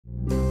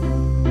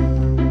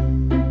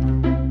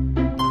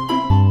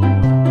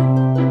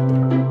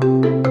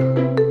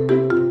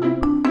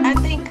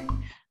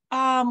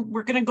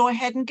going to go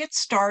ahead and get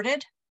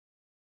started.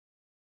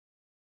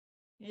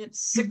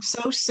 It's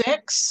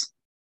 6:06.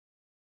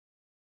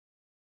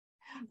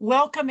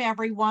 Welcome,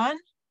 everyone.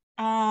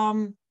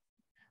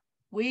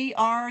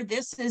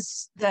 This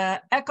is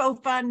the Echo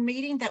Fund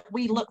meeting that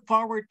we look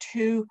forward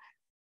to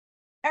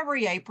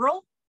every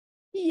April.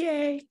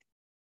 Yay.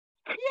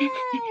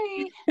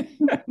 Yay.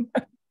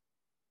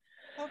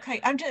 Okay,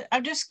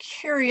 I'm just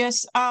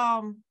curious.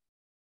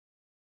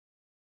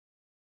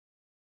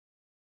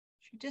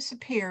 She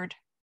disappeared.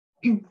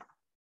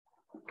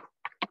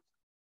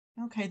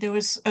 Okay, there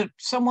was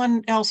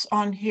someone else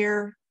on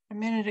here a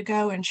minute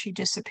ago and she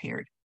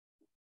disappeared.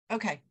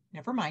 Okay,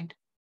 never mind.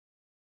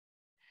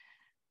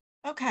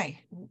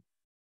 Okay,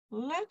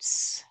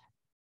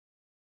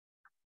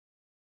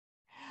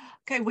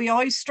 we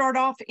always start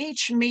off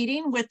each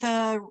meeting with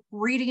a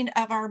reading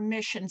of our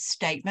mission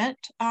statement.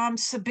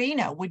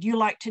 Sabina, would you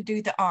like to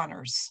do the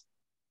honors?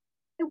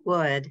 I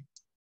would.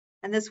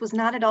 And this was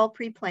not at all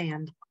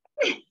pre-planned.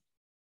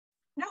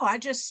 No, I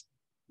just,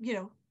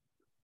 yeah.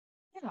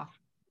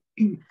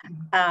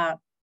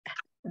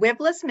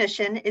 WIVLA's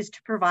mission is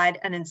to provide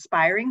an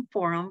inspiring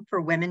forum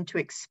for women to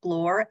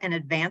explore and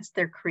advance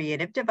their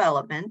creative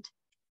development,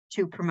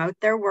 to promote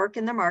their work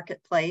in the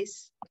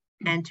marketplace,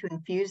 and to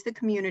infuse the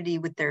community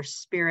with their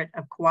spirit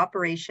of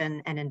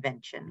cooperation and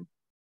invention.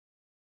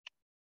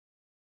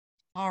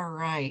 All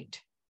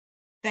right.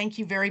 Thank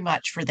you very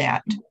much for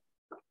that.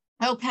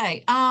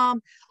 Okay. I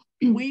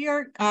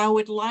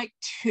would like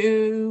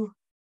to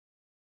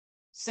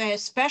say a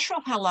special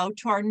hello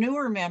to our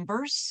newer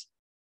members.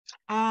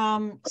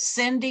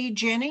 Cindy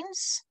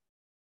Jennings.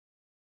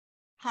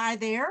 Hi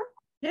there.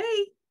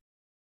 Hey.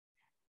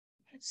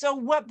 So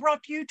what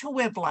brought you to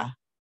WIVLA?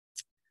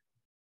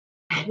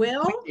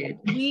 Well,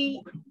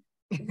 we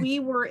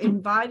were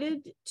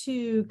invited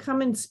to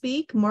come and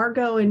speak.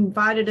 Margo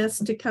invited us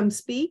to come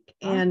speak,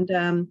 and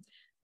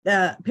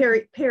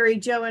Perry,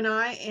 Joe, and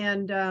I,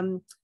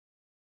 and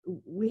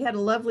we had a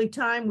lovely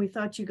time. We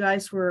thought you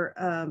guys were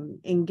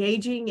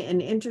engaging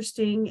and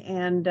interesting,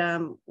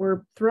 and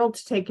we're thrilled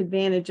to take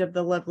advantage of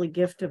the lovely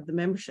gift of the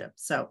membership.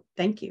 So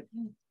thank you.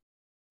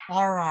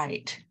 All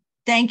right.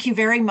 Thank you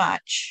very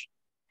much.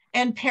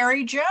 And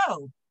Perry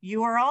Joe,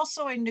 you are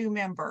also a new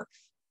member.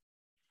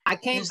 I'm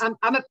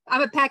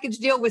a package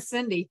deal with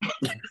Cindy.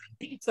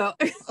 So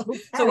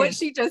what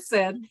she just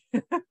said.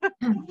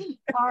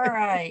 All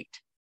right.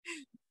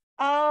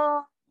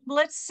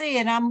 Let's see.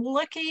 And I'm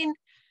looking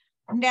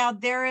now.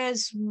 There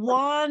is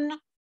one.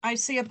 I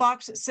see a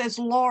box that says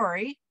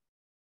Lori,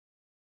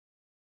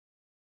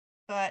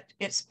 but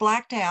it's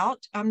blacked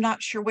out. I'm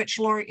not sure which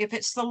Lori. If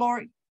it's the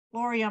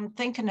Lori I'm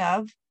thinking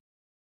of.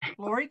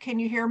 Lori, can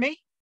you hear me?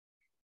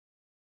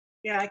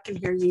 Yeah, I can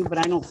hear you, but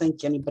I don't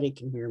think anybody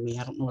can hear me.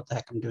 I don't know what the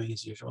heck I'm doing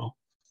as usual.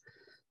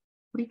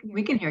 We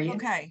can hear you.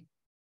 Okay.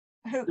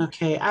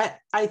 Okay.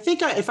 I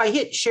think if I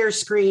hit share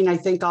screen, I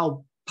think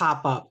I'll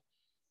pop up.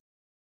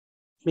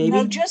 Maybe.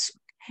 No, just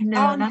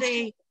on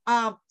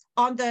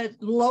the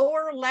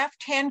lower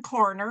left-hand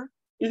corner.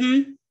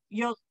 Mm-hmm.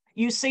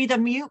 You see the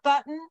mute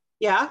button.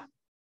 Yeah.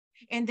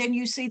 And then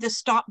you see the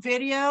stop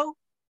video.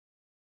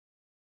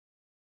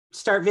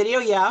 Start video.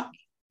 Yeah.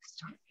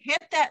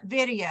 Hit that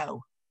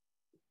video.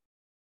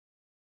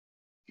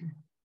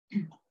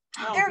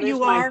 Oh, there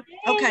you are.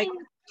 Okay.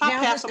 Top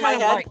half of my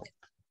head.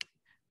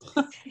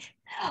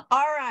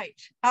 All right.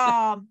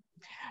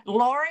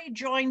 Lori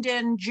joined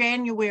in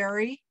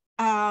January.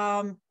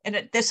 And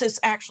this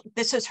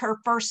is her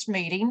first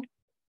meeting.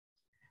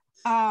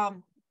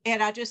 And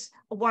I just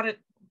wanted,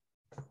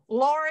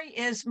 Lori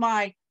is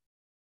my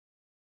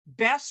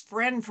best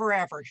friend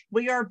forever.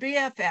 We are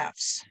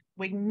BFFs.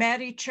 We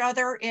met each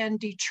other in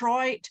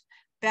Detroit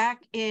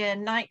back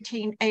in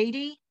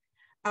 1980.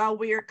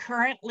 We are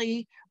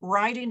currently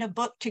writing a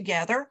book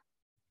together,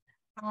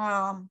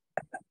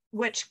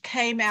 which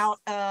came out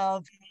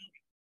of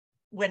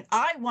when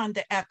I won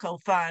the Echo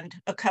Fund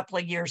a couple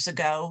of years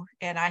ago,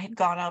 and I had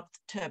gone up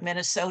to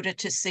Minnesota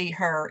to see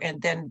her.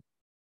 And then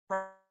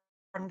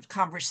from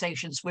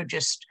conversations,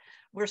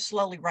 we're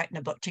slowly writing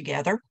a book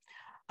together.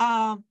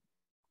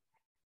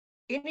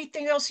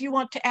 Anything else you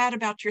want to add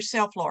about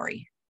yourself,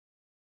 Lori?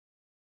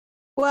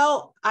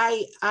 Well,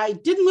 I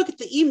didn't look at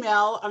the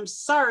email. I'm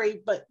sorry,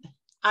 but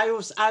I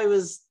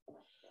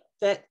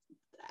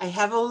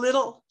have a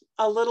little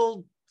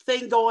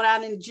thing going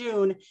on in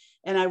June,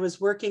 and I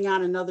was working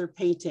on another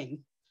painting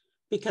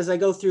because I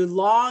go through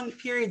long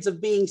periods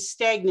of being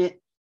stagnant,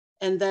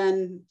 and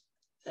then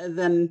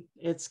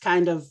it's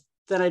kind of,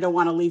 then I don't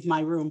want to leave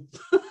my room.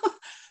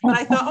 But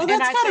I thought,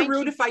 that's kind of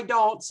rude if I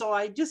don't. So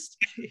I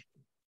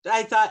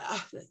thought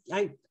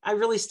I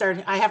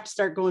have to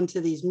start going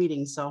to these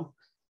meetings. So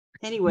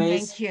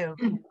anyways. Thank you.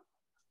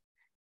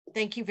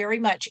 Thank you very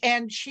much.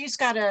 And she's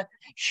got a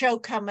show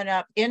coming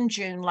up in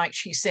June, like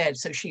she said.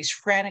 So she's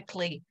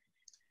frantically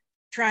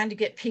trying to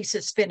get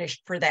pieces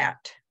finished for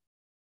that.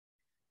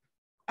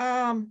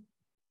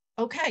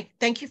 Okay.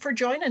 Thank you for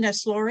joining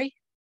us, Lori.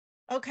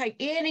 Okay.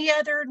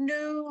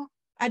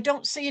 I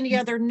don't see any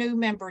other new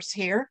members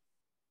here.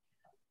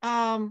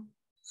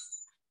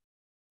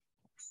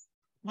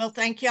 Well,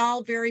 thank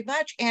y'all very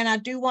much. And I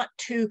do want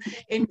to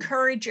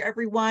encourage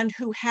everyone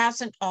who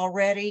hasn't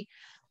already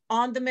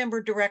on the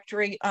member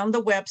directory on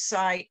the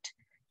website.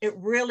 It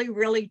really,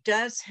 really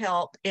does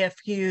help if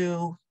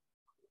you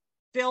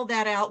fill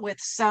that out with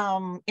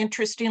some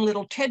interesting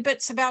little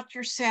tidbits about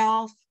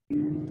yourself,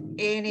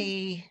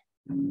 any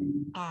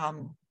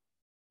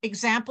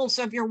examples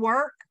of your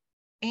work,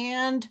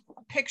 and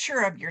a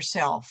picture of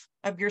yourself,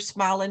 of your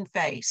smiling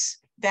face.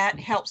 That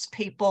helps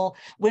people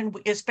when,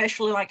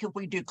 especially like if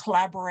we do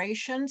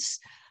collaborations,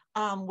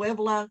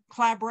 WIVLA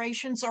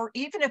collaborations, or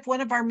even if one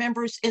of our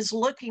members is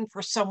looking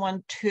for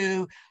someone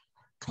to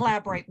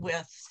collaborate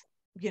with,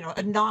 you know,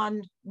 a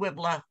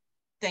non-WIVLA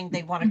thing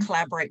they want to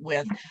collaborate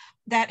with,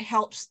 that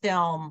helps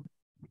them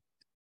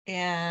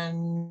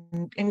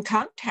in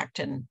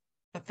contacting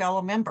a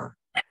fellow member.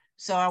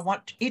 So I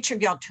want each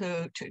of y'all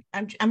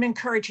I'm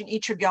encouraging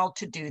each of y'all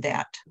to do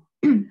that.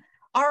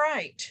 All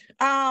right.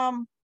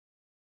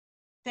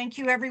 Thank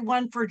you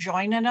everyone for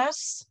joining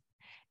us.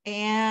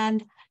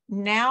 And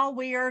now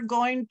we are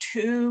going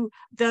to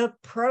the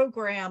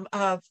program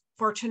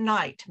for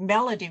tonight.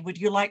 Melody, would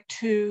you like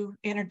to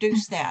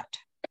introduce that?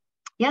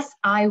 Yes,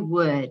 I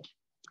would.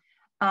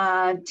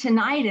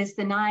 Tonight is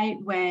the night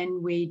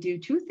when we do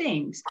two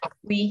things.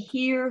 We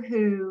hear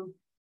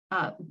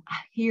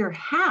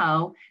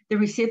how the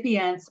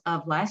recipients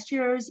of last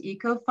year's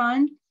Eco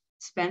Fund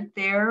spent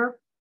their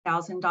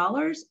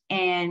 $1,000,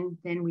 and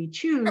then we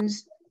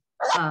choose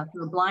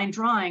through a blind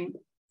drawing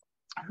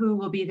who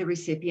will be the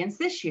recipients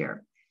this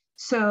year.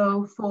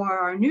 So for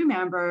our new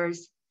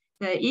members,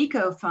 the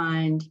Eco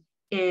Fund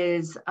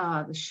is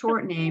the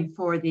short name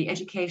for the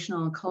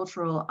Educational and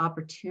Cultural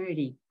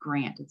Opportunity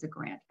Grant. It's a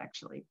grant,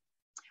 actually,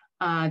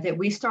 that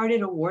we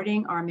started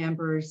awarding our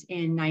members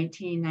in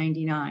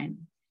 1999.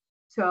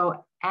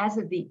 So as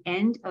of the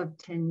end of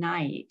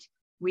tonight,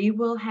 we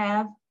will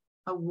have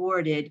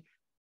awarded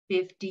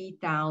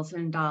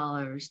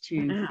 $50,000 to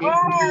 50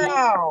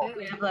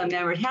 WIVLA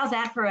members. How's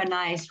that for a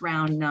nice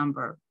round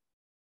number?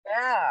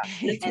 Yeah.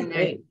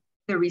 And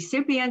the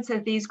recipients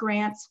of these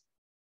grants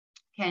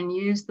can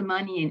use the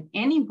money in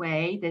any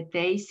way that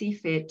they see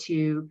fit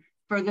to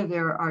further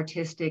their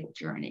artistic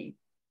journey.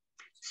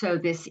 So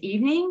this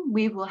evening,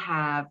 we will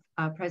have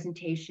a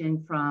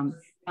presentation from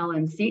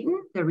Ellen Seaton,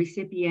 the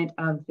recipient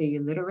of the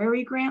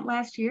literary grant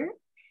last year,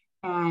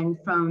 and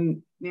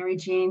from Mary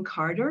Jean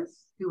Carter,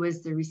 who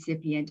was the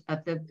recipient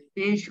of the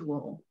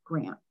visual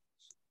grant.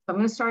 So I'm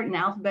going to start in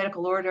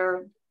alphabetical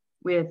order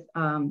with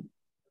L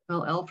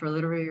for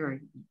literary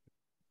or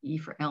E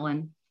for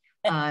Ellen.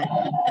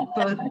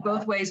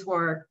 Both ways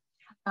work.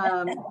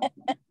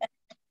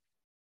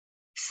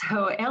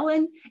 So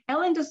Ellen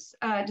just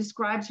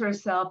describes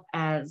herself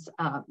as,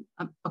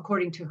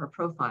 according to her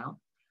profile,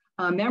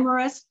 a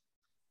memorist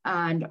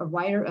and a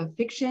writer of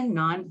fiction,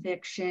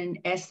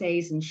 nonfiction,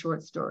 essays, and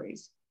short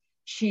stories.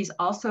 She's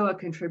also a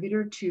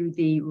contributor to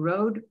the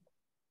Road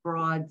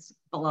Broads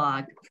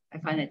blog. I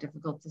find that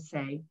difficult to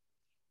say.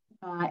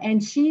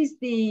 And she's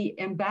the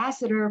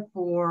ambassador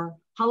for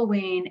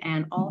Halloween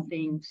and all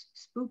things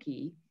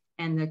spooky,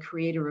 and the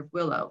creator of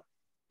Willow.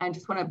 I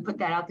just want to put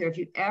that out there. If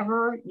you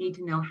ever need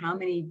to know how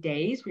many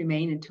days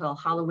remain until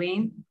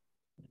Halloween,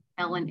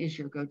 Ellen is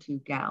your go-to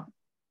gal.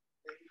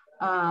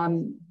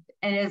 And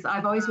as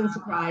I've always been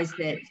surprised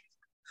that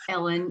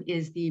Ellen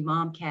is the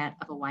mom cat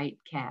of a white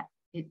cat.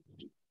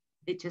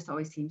 It just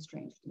always seems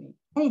strange to me.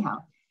 Anyhow,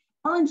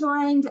 Ellen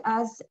joined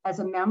us as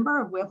a member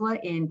of WIVLA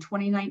in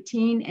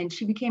 2019, and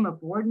she became a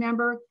board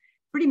member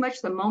pretty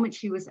much the moment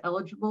she was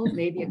eligible,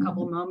 maybe a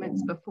couple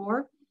moments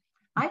before.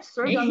 I've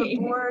served on the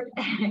board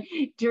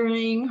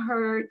during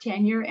her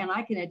tenure, and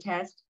I can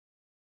attest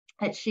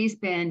that she's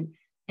been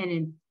an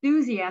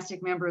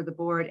enthusiastic member of the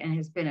board and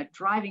has been a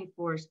driving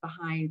force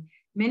behind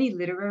many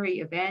literary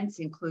events,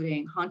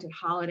 including Haunted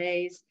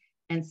Holidays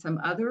and some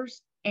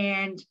others.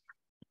 And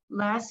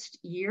last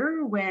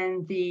year,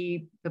 when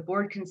the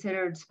board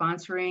considered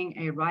sponsoring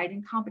a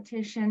writing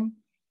competition,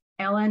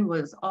 Ellen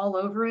was all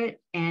over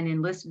it and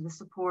enlisted the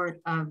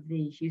support of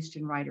the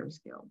Houston Writers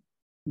Guild.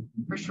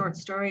 Her short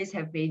stories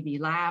have made me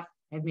laugh,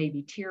 have made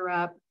me tear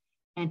up,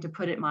 and to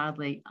put it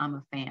mildly, I'm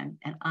a fan.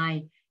 And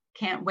I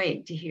can't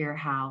wait to hear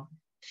how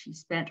she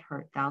spent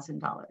her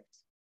 $1,000.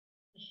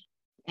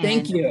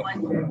 Thank you.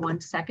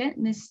 One second,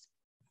 Miss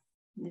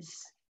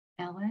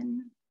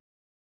Ellen.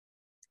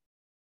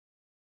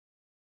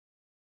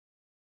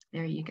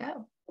 There you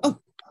go. Oh,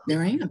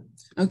 there I am.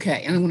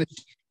 Okay, and I'm going to,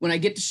 when I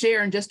get to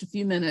share in just a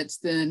few minutes,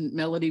 then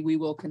Melody, we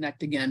will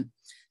connect again.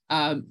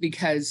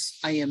 Because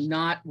I am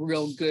not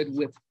real good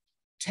with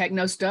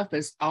techno stuff,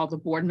 as all the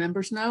board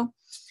members know,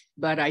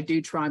 but I do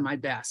try my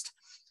best.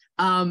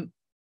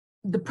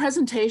 The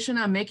presentation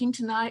I'm making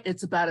tonight,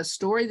 it's about a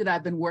story that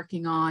I've been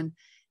working on.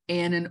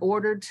 And in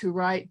order to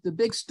write the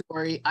big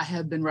story, I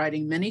have been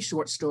writing many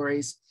short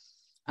stories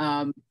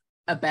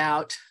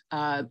about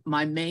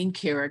my main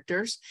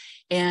characters.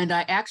 And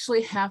I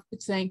actually have to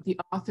thank the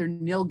author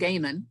Neil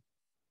Gaiman,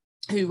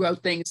 who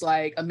wrote things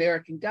like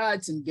American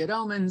Gods and Good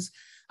Omens.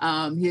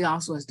 He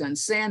also has done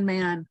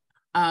Sandman.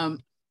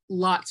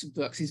 lots of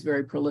books. He's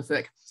very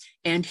prolific.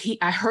 And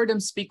I heard him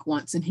speak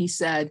once, and he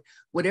said,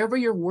 whatever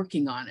you're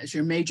working on as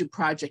your major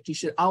project, you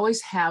should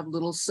always have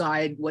little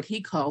side, what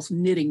he calls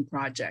knitting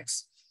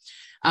projects.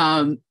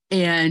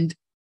 And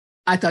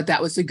I thought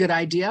that was a good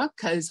idea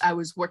because I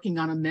was working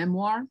on a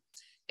memoir,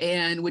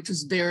 and which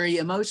was very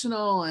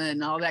emotional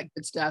and all that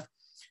good stuff.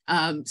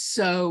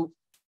 So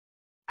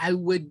I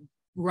would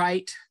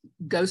write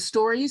ghost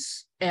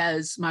stories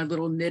as my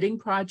little knitting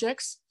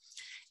projects.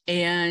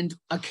 And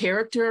a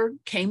character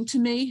came to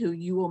me who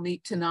you will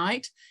meet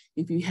tonight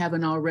if you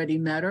haven't already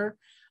met her.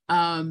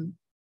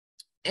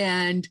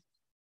 And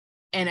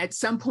at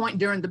some point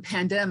during the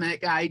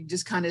pandemic, I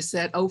just kind of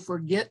said, oh,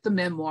 forget the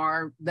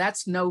memoir.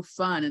 That's no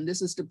fun. And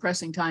this is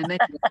depressing time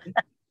anyway.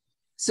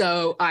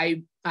 So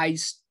I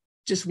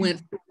just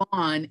went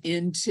on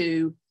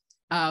into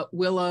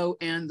Willow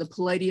and the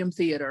Palladium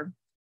Theater,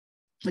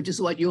 which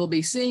is what you'll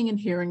be seeing and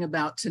hearing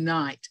about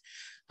tonight.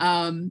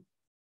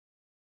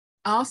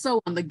 Also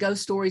on the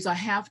ghost stories, I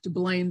have to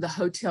blame the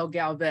Hotel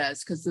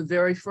Galvez, because the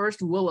very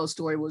first Willow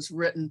story was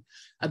written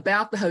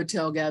about the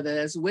Hotel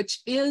Galvez, which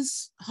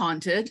is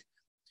haunted.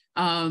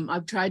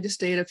 I've tried to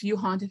stay at a few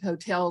haunted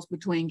hotels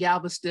between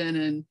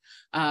Galveston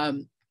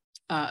and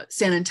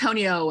San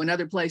Antonio and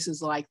other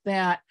places like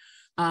that.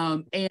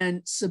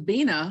 And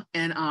Sabina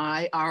and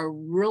I are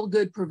real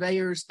good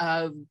purveyors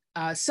of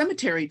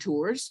cemetery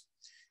tours.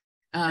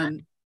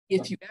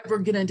 If you ever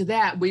get into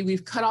that,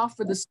 we've cut off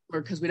for the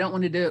summer because we don't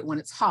want to do it when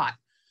it's hot.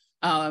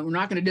 We're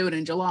not going to do it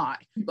in July,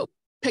 but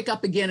pick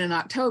up again in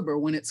October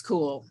when it's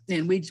cool.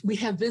 And we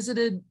have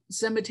visited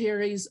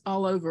cemeteries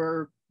all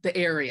over the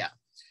area.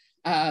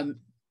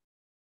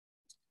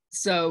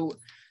 So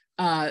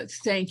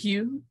thank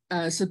you,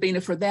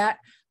 Sabina, for that.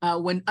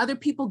 When other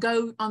people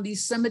go on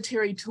these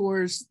cemetery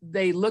tours,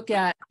 they look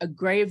at a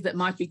grave that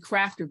might be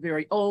cracked or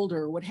very old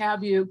or what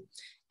have you,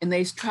 and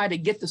they try to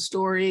get the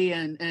story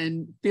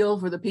and feel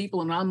for the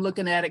people. And I'm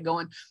looking at it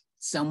going,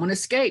 someone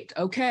escaped.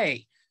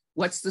 Okay,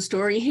 what's the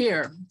story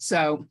here?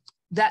 So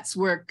that's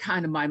where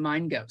kind of my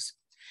mind goes.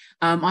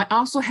 I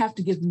also have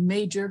to give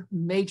major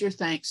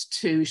thanks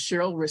to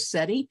Cheryl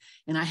Rossetti,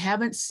 and I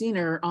haven't seen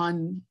her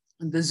on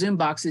the Zoom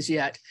boxes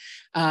yet.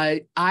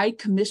 I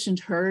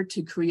commissioned her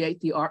to create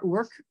the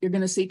artwork you're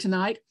going to see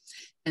tonight,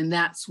 and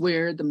that's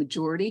where the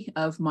majority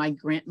of my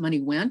grant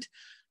money went.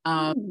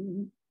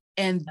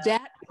 And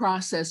that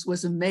process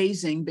was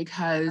amazing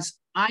because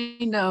I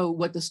know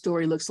what the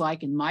story looks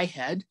like in my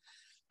head,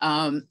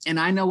 and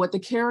I know what the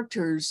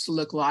characters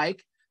look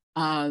like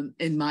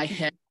in my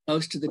head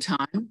most of the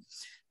time.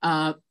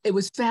 It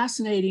was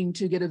fascinating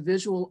to get a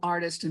visual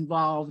artist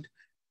involved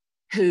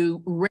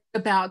who read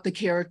about the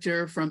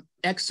character from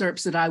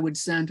excerpts that I would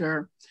send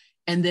her,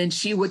 and then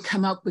she would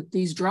come up with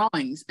these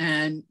drawings,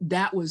 and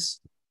that was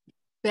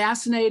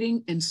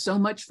fascinating and so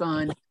much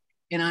fun.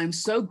 And I'm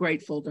so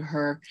grateful to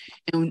her.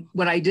 And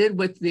what I did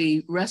with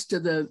the rest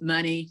of the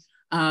money,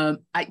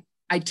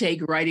 I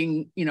take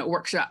writing,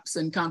 workshops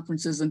and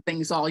conferences and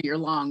things all year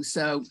long.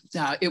 So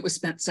it was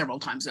spent several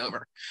times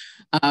over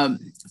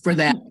for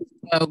that.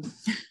 So,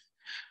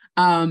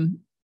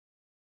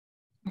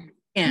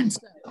 and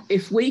so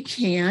if we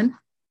can,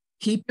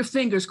 keep your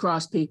fingers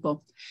crossed,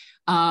 people.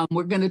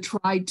 We're going to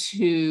try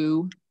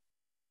to,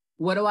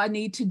 what do I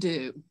need to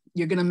do?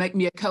 You're going to make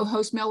me a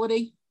co-host,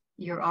 Melody?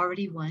 You're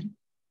already one.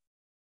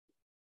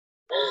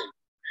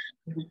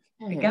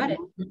 Okay. I got it.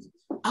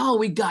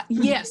 Oh,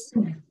 yes.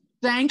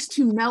 Thanks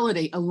to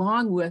Melody,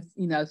 along with,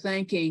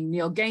 thanking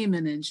Neil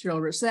Gaiman and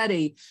Cheryl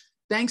Rossetti.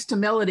 Thanks to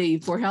Melody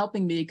for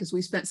helping me, because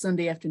we spent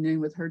Sunday afternoon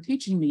with her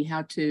teaching me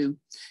how to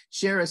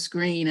share a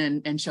screen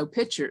and show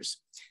pictures.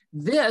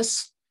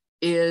 This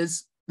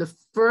is the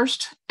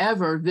first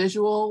ever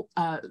visual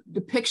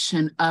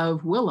depiction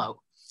of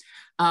Willow.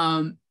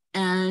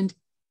 And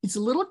it's a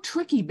little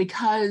tricky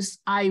because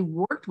I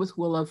worked with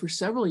Willow for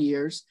several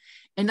years,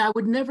 and I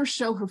would never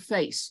show her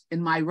face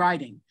in my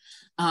writing.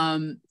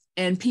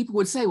 And people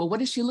would say, well, what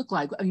does she look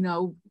like?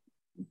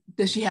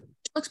 Does she have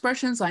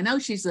expressions? I know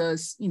she's a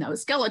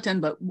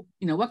skeleton, but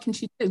what can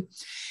she do?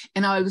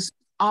 And I was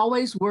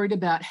always worried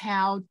about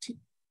how to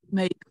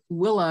make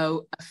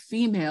Willow a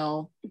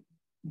female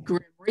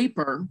Grim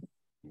Reaper,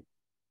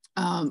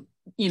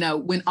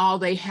 when all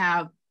they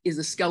have is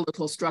a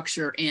skeletal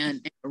structure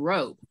and a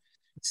robe.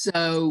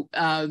 So,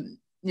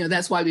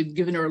 that's why we've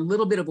given her a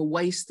little bit of a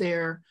waist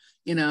there,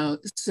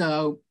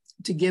 so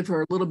to give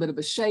her a little bit of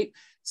a shape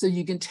so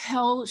you can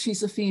tell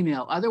she's a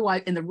female.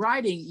 Otherwise, in the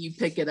writing, you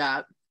pick it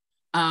up.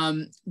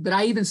 But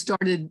I even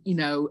started,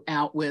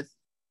 out with,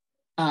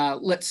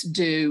 let's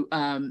do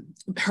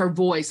her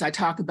voice. I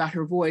talk about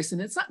her voice,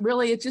 and it's not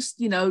really, it's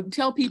just,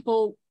 tell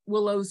people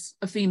Willow's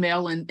a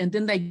female, and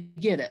then they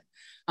get it.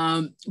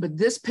 But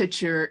this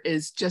picture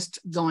is just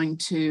going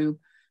to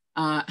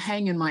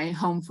hang in my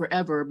home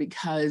forever,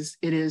 because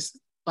it is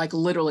like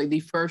literally the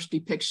first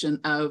depiction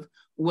of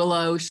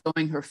Willow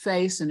showing her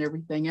face and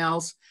everything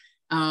else,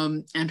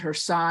 and her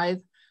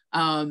scythe.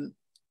 And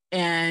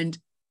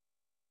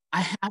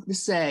I have to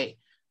say,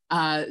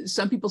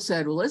 some people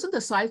said, well, isn't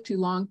the scythe too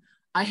long?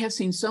 I have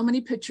seen so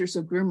many pictures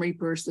of Grim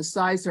Reapers, the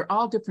size, they're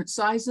all different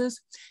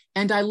sizes.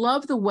 And I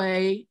love the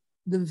way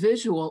the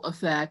visual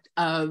effect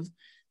of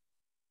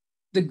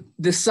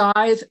the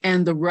scythe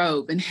and the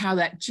robe and how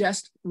that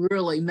just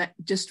really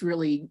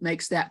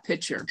makes that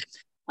picture.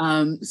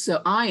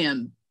 So I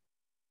am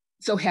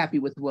so happy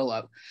with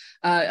Willow.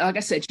 Like I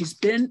said, she's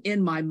been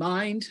in my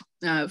mind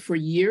for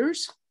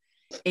years,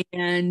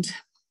 and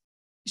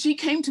she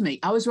came to me.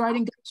 I was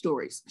writing ghost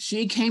stories.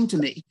 She came to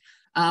me,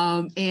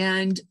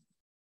 and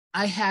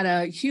I had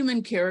a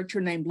human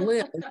character named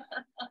Liz,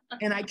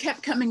 and I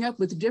kept coming up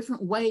with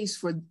different ways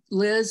for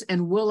Liz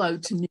and Willow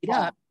to meet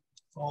up.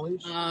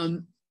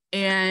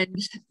 And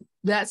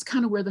that's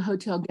kind of where the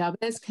Hotel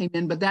Galvez came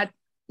in, but that,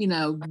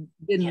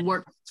 didn't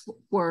work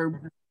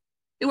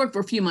it worked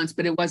for a few months,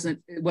 but it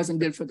wasn't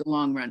good for the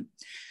long run.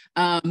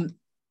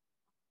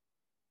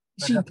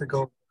 She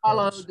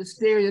followed the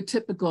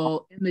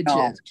stereotypical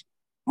images.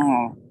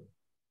 Oh.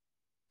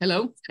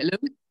 Hello?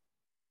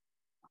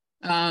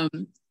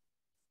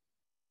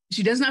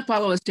 She does not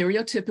follow a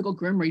stereotypical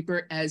Grim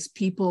Reaper as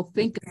people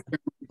think of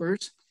Grim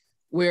Reapers,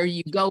 where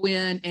you go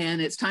in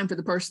and it's time for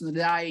the person to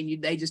die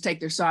and they just take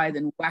their scythe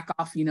and whack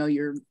off,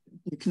 your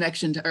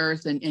connection to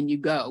earth and you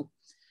go.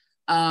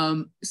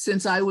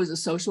 Since I was a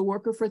social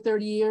worker for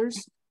 30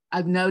 years,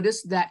 I've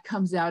noticed that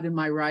comes out in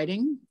my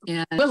writing,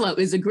 and Willow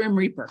is a Grim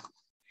Reaper.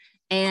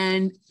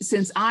 And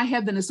since I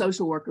have been a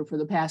social worker for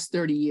the past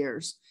 30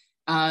 years,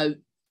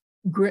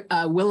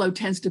 Willow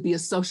tends to be a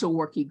social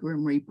worky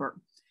Grim Reaper.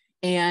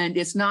 And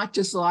it's not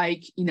just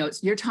like,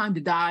 it's your time to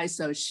die,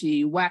 so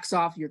she whacks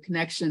off your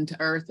connection to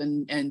earth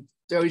and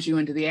throws you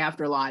into the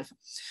afterlife.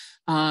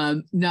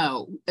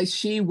 No,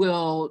 she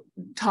will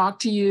talk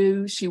to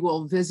you. She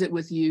will visit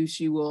with you.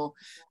 She will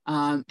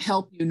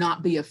help you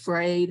not be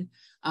afraid.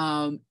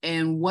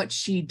 And what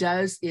she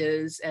does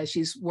is, as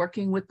she's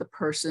working with the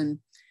person,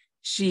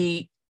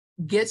 she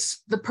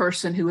gets the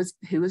person who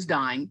is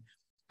dying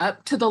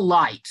up to the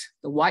light,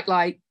 the white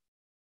light,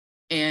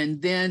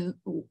 and then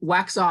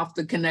whacks off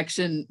the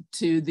connection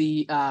to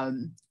the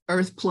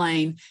earth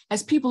plane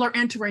as people are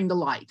entering the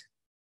light.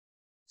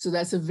 So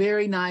that's a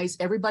very nice,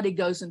 everybody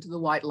goes into the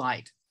white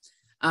light.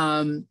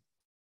 And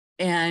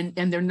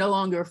they're no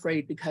longer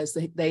afraid because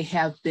they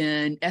have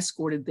been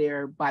escorted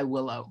there by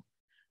Willow.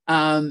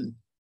 Let's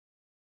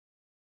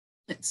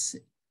see.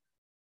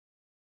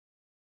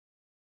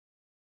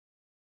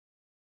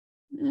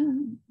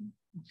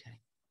 Okay.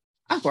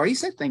 I've already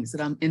said things that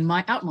I'm in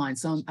my outline,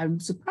 so I'm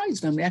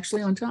surprised I'm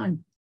actually on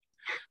time.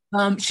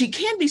 She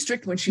can be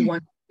strict when she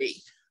wants to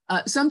be.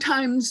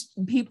 Sometimes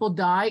people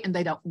die and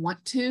they don't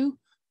want to,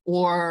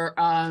 or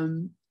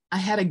I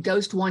had a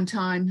ghost one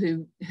time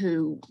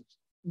who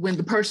when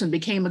the person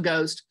became a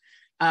ghost,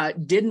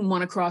 didn't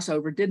want to cross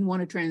over, didn't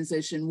want to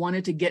transition,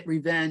 wanted to get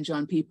revenge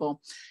on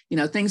people,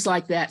 things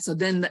like that. So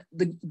then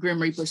the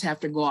Grim Reapers have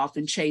to go off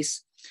and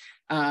chase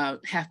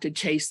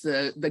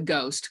the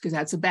ghost, because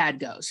that's a bad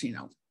ghost,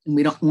 and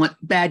we don't want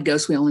bad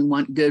ghosts. We only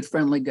want good,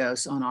 friendly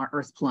ghosts on our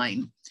earth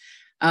plane.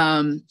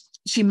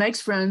 She makes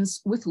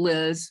friends with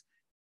Liz,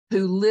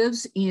 who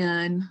lives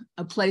in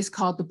a place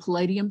called the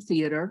Palladium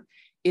Theater.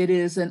 It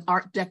is an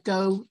Art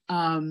Deco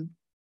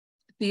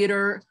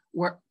theater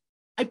where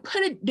I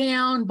put it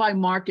down by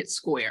Market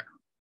Square.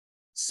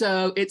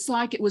 So it's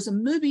like it was a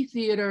movie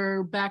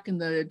theater back in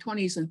the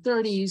 20s and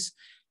 30s.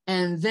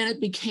 And then it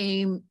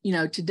became,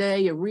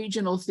 today a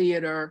regional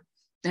theater,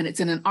 and it's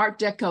in an Art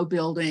Deco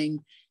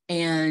building.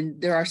 And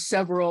there are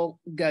several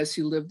ghosts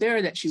who live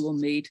there that she will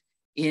meet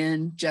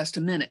in just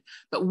a minute.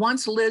 But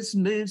once Liz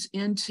moves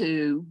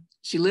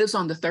she lives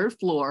on the 3rd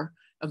floor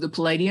of the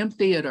Palladium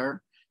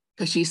Theater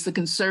because she's the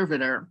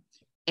conservator.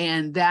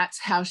 And that's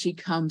how she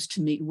comes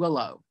to meet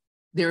Willow.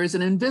 There is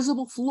an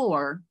invisible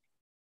floor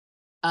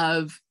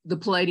of the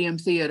Palladium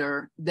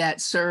Theater that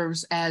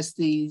serves as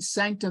the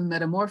Sanctum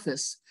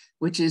Metamorphosis,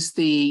 which is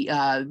the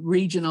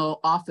regional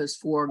office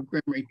for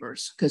Grim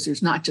Reapers, because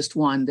there's not just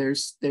one,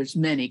 there's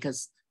many,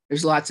 because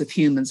there's lots of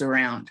humans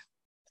around.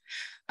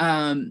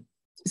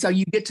 So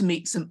you get to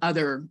meet some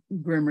other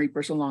Grim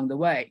Reapers along the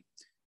way.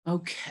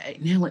 Okay,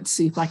 now let's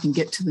see if I can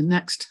get to the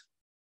next.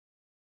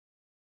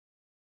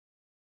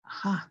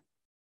 Aha.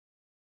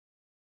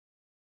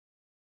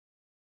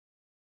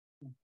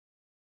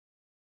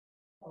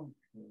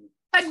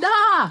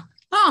 Ta-da!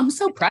 Oh, I'm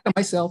so proud of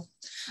myself.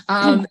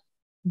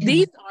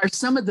 These are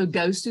some of the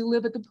ghosts who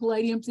live at the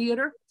Palladium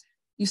Theater.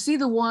 You see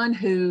the one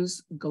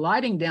who's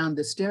gliding down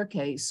the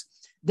staircase.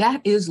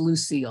 That is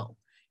Lucille.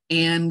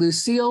 And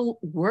Lucille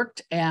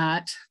worked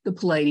at the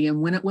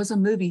Palladium when it was a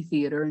movie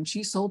theater, and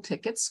she sold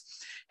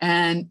tickets.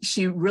 And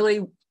she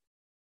really,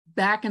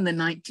 back in the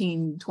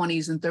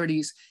 1920s and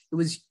 30s, it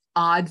was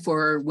odd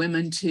for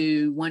women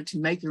to want to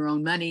make their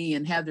own money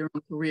and have their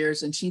own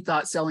careers. And she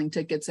thought selling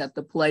tickets at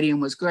the Palladium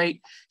was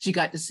great. She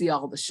got to see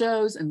all the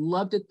shows and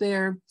loved it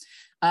there.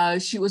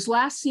 She was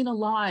last seen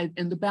alive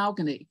in the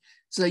balcony.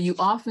 So you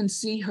often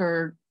see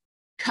her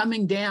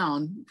coming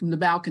down from the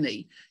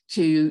balcony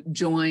to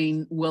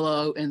join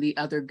Willow and the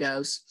other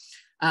ghosts.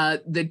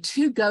 The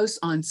 2 ghosts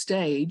on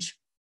stage,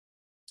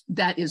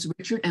 that is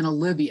Richard and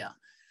Olivia.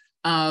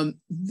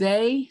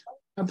 They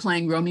are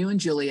playing Romeo and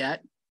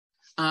Juliet.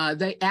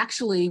 They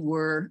actually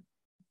were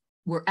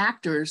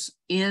actors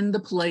in the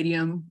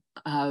Palladium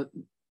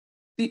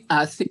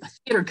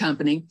theater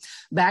company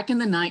back in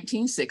the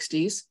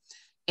 1960s.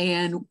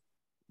 And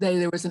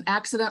there was an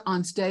accident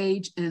on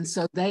stage. And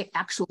so they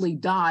actually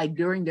died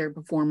during their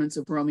performance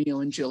of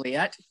Romeo and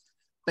Juliet.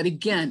 But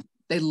again,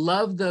 they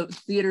love the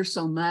theater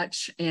so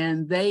much,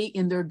 and they,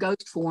 in their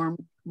ghost form,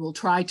 will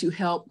try to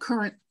help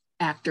current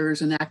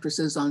actors and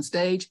actresses on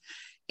stage.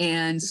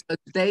 And so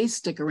they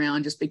stick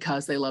around just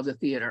because they love the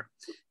theater.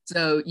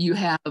 So you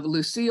have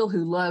Lucille,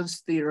 who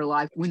loves theater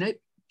life. When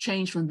it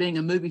changed from being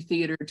a movie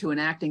theater to an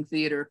acting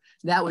theater,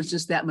 that was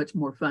just that much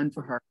more fun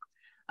for her.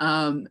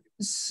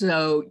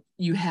 So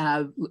you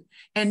have,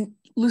 and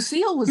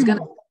Lucille was going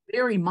to be a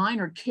very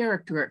minor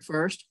character at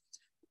first,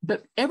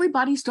 but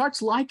everybody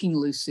starts liking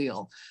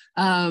Lucille.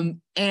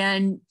 And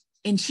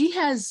she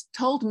has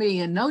told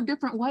me in no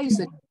different ways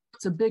that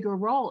it's a bigger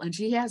role, and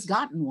she has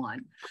gotten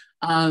one.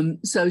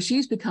 So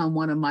she's become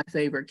one of my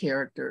favorite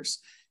characters.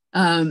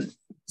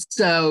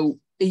 So,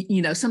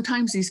 you know,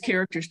 sometimes these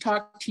characters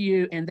talk to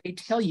you and they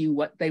tell you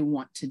what they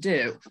want to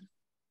do.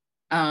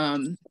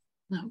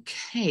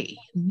 Okay,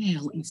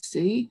 now let me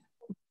see.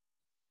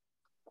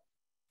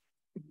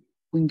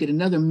 We can get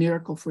another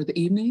miracle for the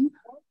evening.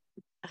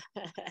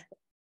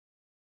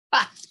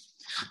 All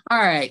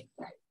right.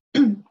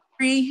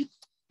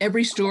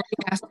 Every story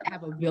has to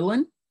have a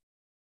villain.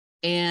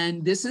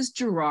 And this is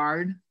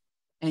Gerard,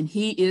 and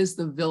he is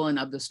the villain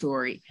of the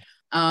story.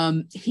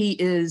 He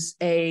is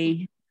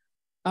he's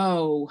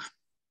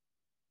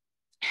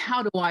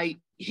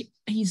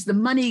the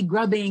money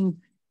grubbing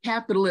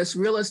capitalist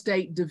real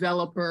estate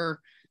developer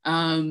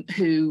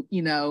who,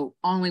 you know,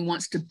 only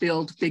wants to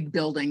build big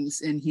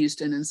buildings in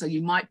Houston. And so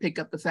you might pick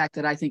up the fact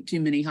that I think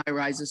too many high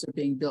rises are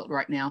being built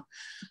right now.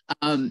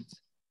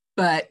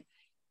 But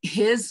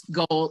his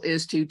goal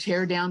is to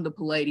tear down the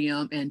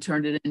Palladium and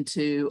turn it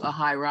into a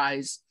high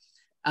rise,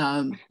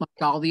 like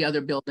all the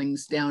other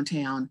buildings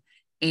downtown,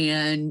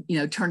 and, you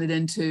know, turn it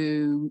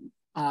into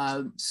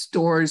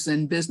stores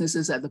and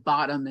businesses at the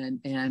bottom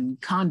and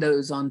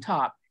condos on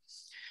top.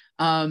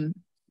 And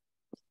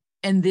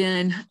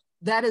then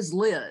that is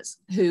Liz,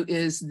 who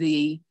is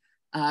the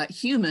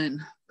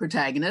human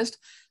protagonist.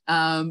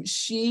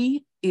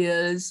 She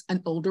is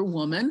an older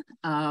woman,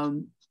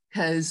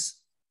 because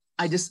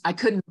I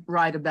couldn't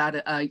write about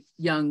a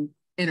young,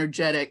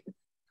 energetic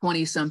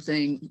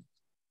 20-something,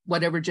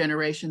 whatever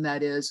generation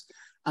that is.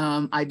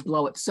 I'd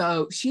blow it.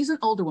 So she's an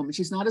older woman.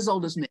 She's not as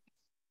old as me,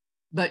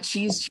 but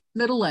she's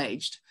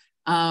middle-aged.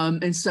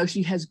 And so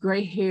she has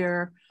gray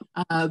hair,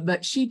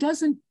 but she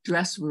doesn't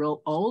dress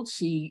real old.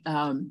 She,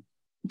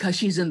 because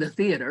she's in the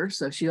theater,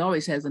 so she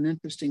always has an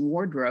interesting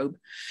wardrobe.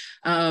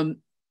 And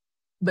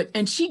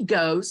she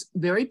goes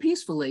very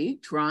peacefully,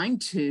 trying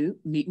to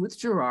meet with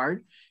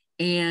Gerard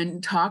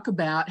and talk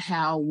about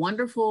how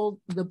wonderful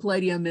the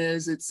Palladium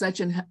is. It's such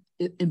an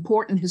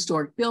important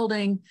historic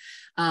building,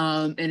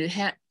 and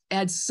it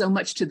adds so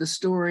much to the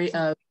story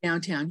of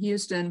downtown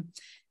Houston.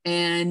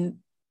 And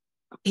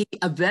he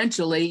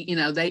eventually, you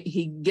know,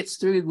 he gets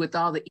through with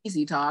all the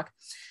easy talk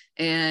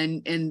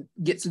and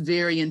gets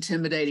very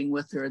intimidating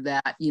with her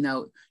that, you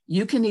know,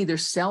 you can either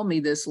sell me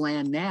this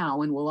land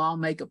now and we'll all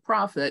make a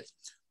profit,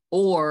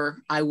 or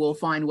I will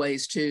find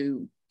ways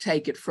to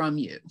take it from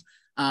you.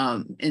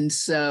 And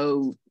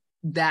so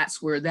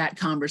that's where that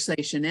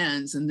conversation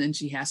ends. And then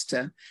she has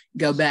to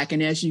go back.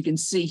 And as you can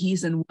see,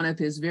 he's in one of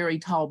his very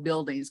tall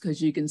buildings,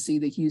 because you can see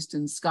the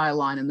Houston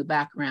skyline in the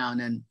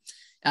background. And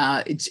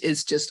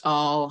it's just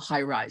all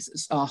high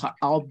rises,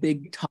 all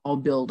big, tall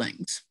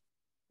buildings.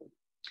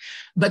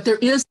 But there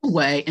is a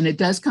way, and it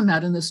does come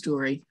out in the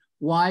story,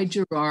 why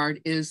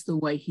Gerard is the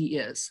way he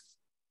is.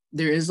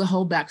 There is a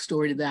whole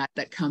backstory to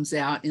that comes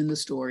out in the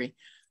story.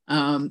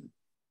 And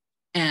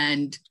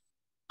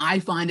I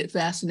find it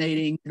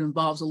fascinating. It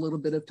involves a little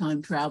bit of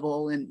time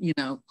travel and, you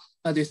know,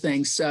 other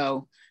things.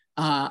 So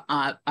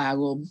I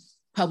will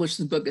publish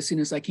the book as soon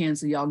as I can,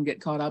 so y'all can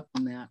get caught up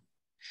on that.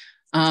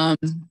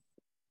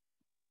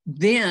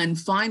 Then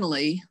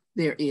finally,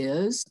 there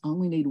is,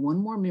 only need one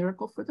more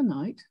miracle for the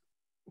night.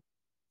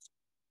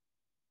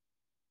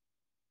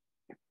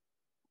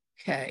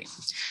 Okay.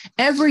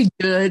 Every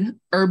good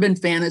urban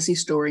fantasy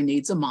story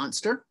needs a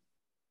monster.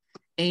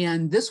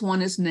 And this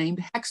one is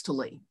named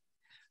Hextally.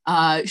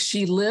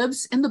 She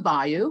lives in the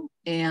bayou,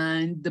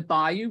 and the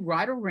bayou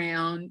right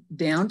around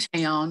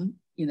downtown,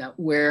 you know,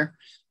 where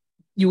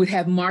you would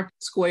have Market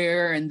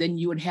Square, and then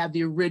you would have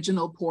the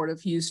original Port of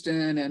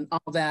Houston and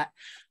all that.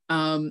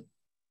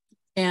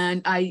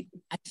 And I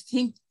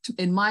think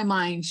in my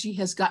mind, she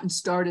has gotten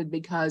started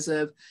because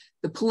of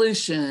the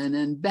pollution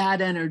and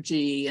bad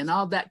energy, and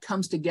all that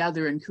comes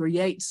together and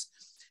creates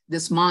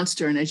this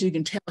monster. And as you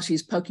can tell,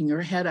 she's poking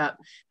her head up.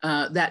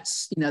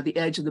 That's, you know, the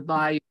edge of the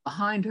bayou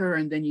behind her.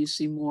 And then you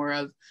see more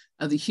of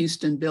the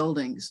Houston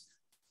buildings.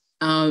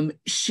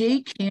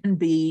 She can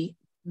be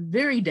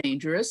very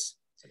dangerous.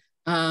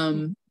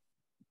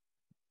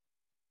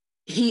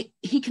 He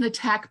can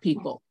attack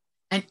people,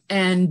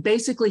 and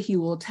basically he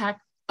will attack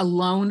a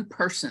lone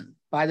person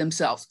by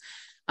themselves.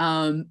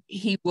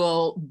 He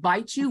will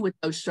bite you with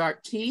those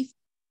sharp teeth,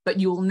 but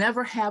you will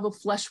never have a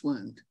flesh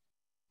wound.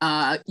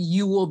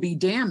 You will be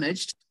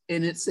damaged,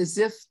 and it's as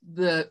if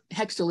the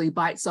Hextally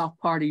bites off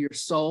part of your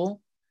soul,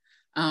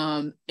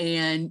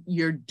 and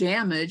you're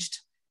damaged,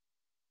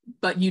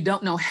 but you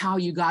don't know how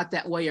you got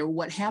that way or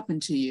what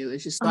happened to you.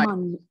 It's just like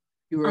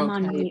you were okay.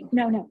 On mute.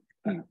 No,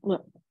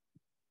 look,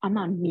 I'm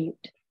on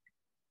mute.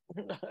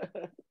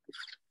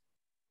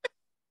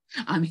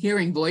 I'm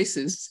hearing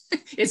voices.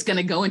 It's going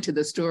to go into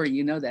the story.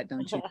 You know that,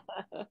 don't you?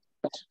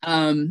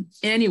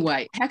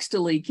 Anyway,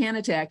 Hextally can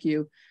attack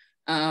you.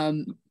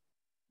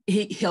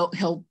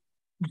 He'll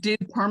do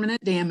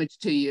permanent damage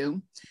to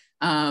you.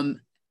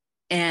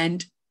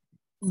 And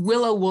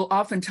Willow will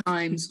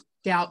oftentimes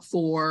look out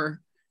for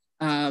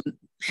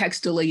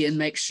Hextally and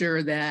make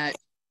sure that,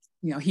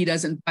 you know, he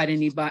doesn't bite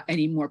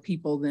any more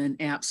people than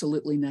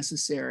absolutely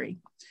necessary.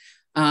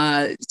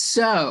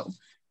 So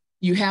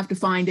you have to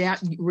find out,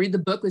 read the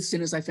book as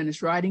soon as I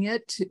finish writing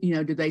it. You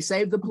know, did they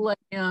save the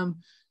Palladium?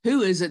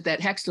 Who is it that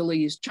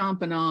Hextally is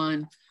chomping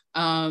on?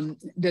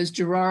 Does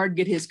Gerard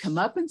get his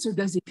comeuppance, or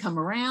does he come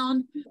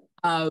around?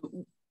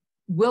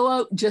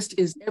 Willow just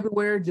is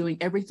everywhere doing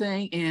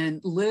everything.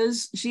 And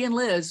she and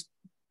Liz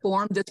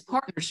formed this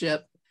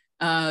partnership,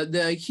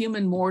 the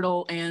human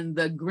mortal and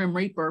the Grim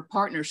Reaper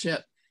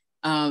partnership,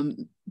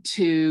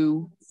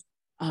 to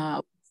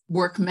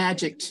work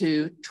magic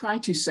to try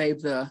to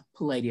save the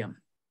Palladium.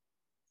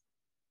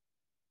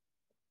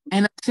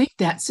 And I think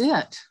that's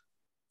it.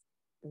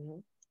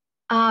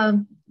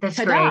 That's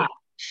great.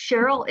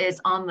 Cheryl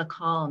is on the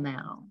call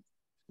now.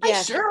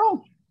 Yes. Hi,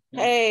 Cheryl.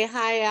 Hey,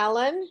 hi,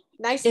 Ellen.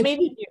 Nice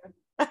meeting you.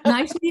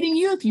 Nice meeting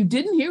you. If you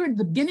didn't hear at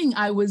the beginning,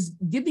 I was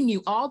giving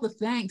you all the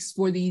thanks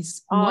for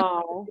these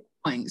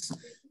things.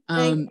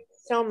 Thank you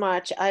so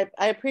much. I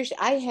appreciate.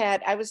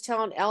 I was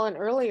telling Ellen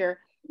earlier,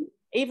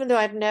 even though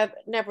I've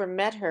never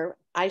met her,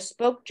 I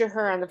spoke to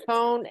her on the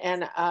phone,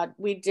 and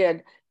we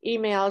did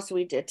emails,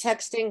 we did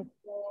texting,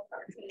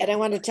 and I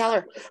wanted to tell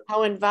her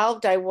how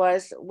involved I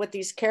was with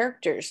these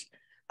characters.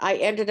 I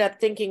ended up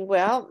thinking,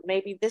 well,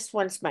 maybe this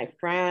one's my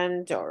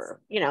friend, or,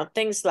 you know,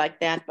 things like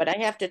that. But I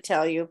have to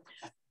tell you,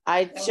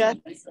 I just,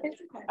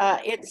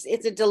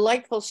 it's a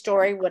delightful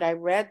story. What I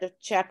read, the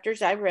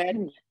chapters I read,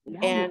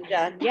 and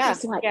it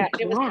was so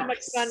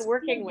much fun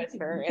working with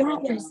her.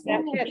 And that's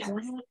it.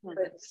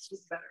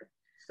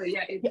 So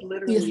yeah, it's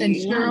literally. Yes, and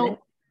Cheryl,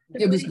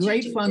 it was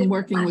great fun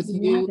working with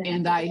you,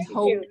 and I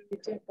hope.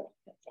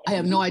 I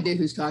have no idea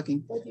who's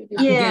talking.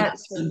 Yeah,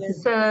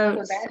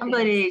 so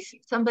somebody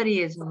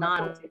is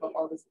not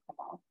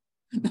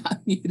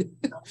muted.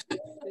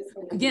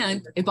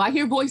 Again, if I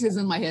hear voices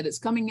in my head, it's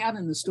coming out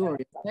in the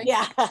story. Okay?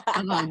 Yeah.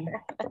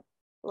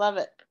 Love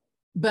it.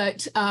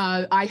 But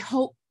I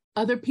hope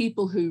other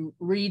people who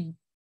read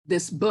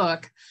this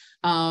book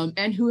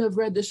and who have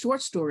read the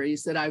short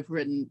stories that I've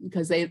written,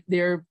 because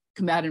they're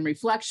come out in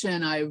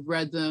reflection. I've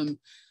read them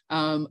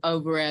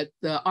over at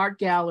the art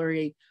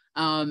gallery.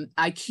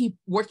 I keep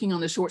working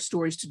on the short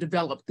stories to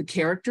develop the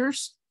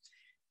characters.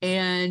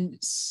 And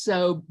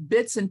so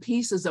bits and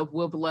pieces of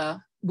Willow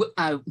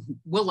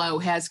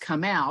has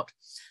come out,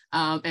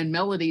 and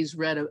Melody's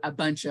read a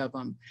bunch of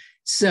them.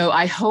 So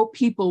I hope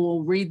people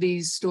will read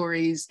these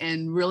stories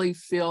and really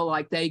feel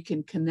like they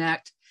can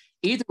connect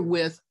either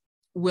with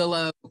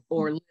Willow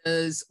or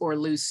Liz or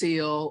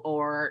Lucille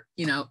or,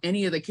 you know,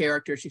 any of the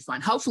characters you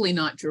find. Hopefully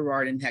not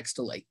Gerard and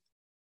Hextally.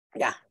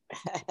 Yeah.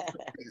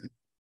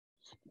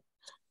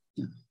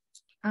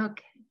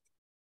 Okay.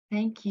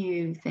 Thank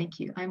you. Thank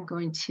you. I'm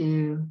going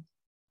to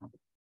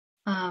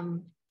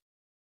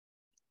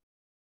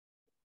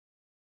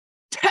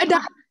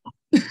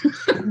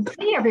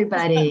see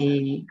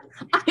everybody.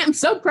 I am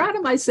so proud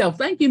of myself.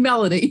 Thank you,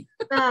 Melody.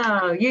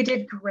 Oh, you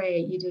did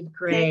great. You did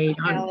great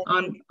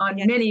on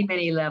many,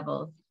 many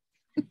levels.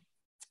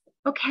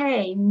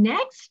 Okay,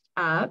 next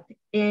up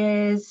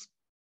is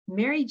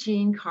Mary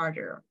Jean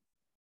Carter.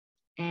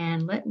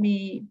 And let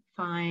me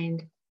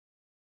find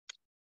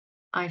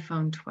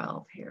iPhone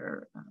 12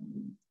 here.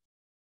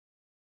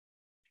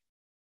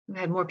 We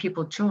had more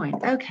people join.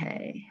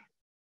 Okay.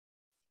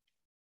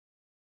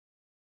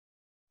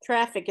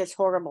 Traffic is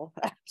horrible.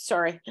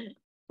 Sorry.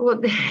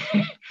 Well,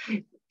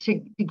 to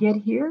get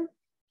here?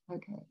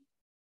 Okay.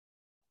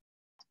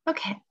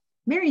 Okay,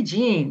 Mary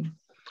Jean.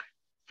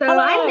 So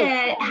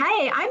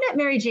I met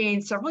Mary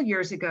Jean several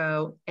years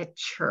ago at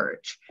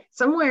church,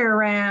 somewhere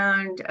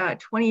around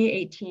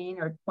 2018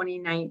 or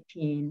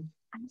 2019.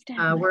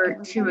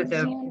 We're two of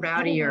the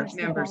rowdier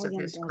members of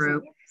this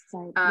group.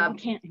 I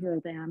can't hear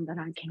them, but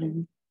I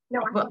can.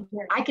 No, well,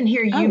 I can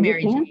hear you,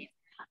 Mary Jean.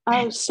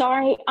 Oh,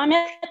 sorry. I'm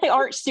at the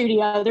art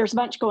studio. There's a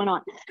bunch going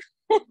on.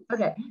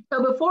 Okay.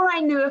 So before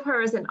I knew of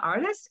her as an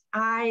artist,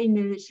 I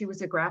knew that she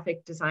was a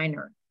graphic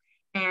designer.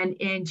 And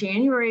in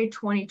January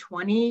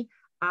 2020,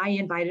 I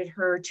invited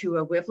her to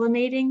a WIVLA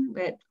meeting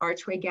at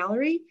Archway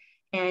Gallery,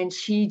 and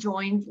she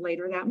joined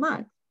later that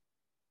month.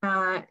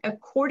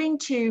 According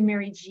to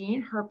Mary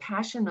Jean, her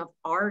passion of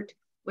art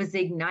was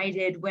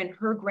ignited when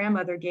her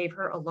grandmother gave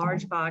her a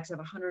large box of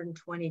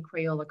 120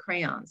 Crayola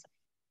crayons.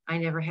 I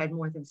never had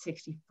more than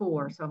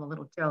 64, so I'm a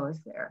little jealous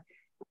there.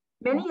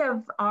 Many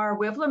of our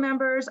WIVLA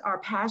members are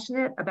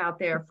passionate about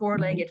their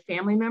four-legged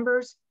family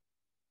members,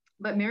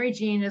 but Mary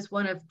Jean is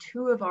one of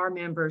 2 of our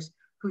members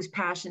whose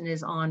passion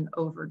is on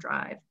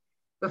overdrive.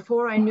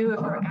 Before I knew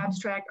of her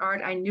abstract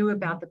art, I knew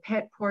about the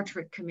pet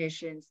portrait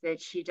commissions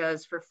that she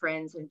does for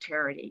friends and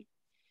charity.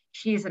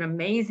 She is an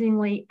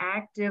amazingly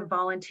active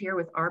volunteer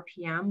with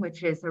RPM,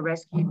 which is the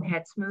Rescue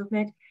Pets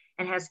movement,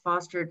 and has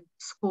fostered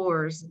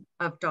scores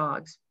of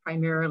dogs,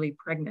 primarily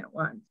pregnant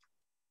ones.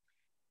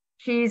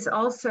 She's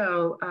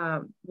also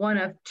one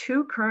of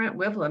 2 current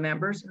WIVLA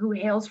members who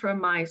hails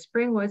from my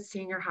Springwood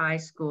Senior High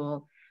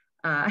School,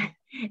 a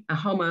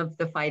home of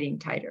the Fighting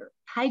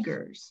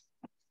Tigers.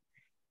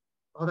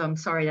 Although I'm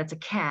sorry, that's a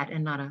cat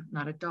and not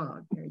a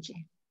dog, Mary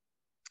Jean.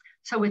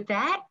 So with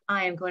that,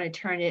 I am going to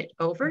turn it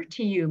over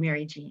to you,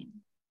 Mary Jean.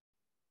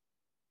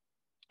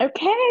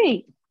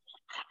 Okay.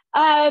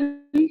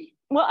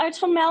 Well, I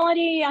told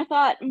Melody I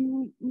thought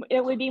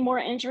it would be more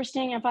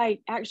interesting if I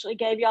actually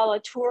gave y'all a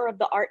tour of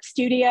the art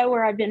studio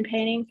where I've been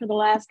painting for the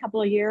last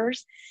couple of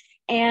years.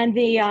 And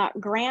the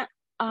grant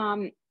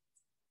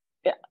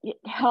it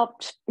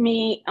helped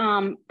me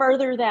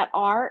further that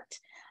art.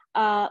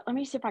 Let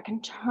me see if I can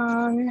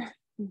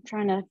I'm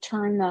trying to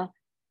turn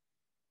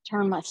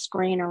my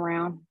screen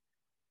around.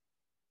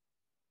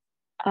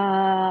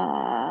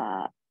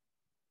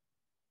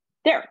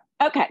 There,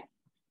 okay.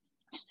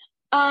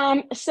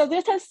 So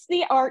this is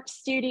the art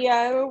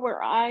studio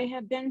where I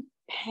have been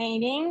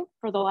painting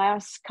for the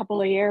last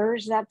couple of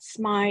years. That's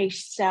my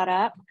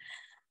setup.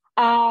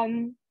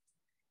 I'm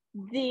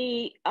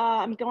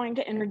going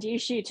to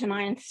introduce you to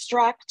my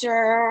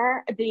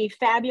instructor, the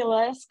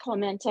fabulous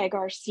Clemente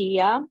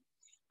Garcia.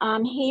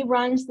 He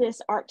runs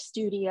this art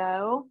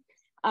studio,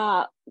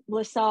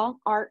 LaSalle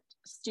Art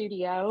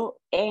Studio,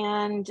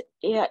 and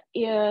it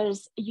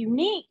is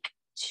unique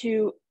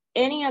to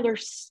any other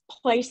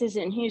places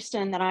in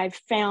Houston that I've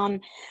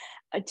found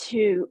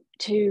to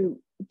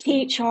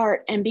teach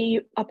art and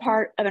be a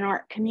part of an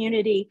art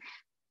community.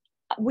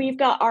 We've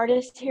got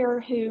artists here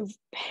who've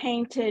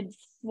painted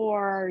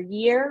for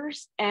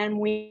years, and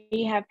we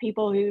have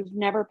people who've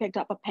never picked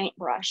up a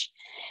paintbrush.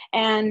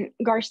 And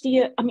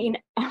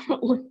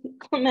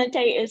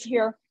Clemente is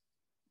here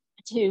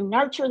to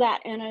nurture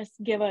that in us,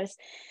 give us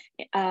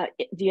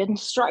the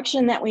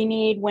instruction that we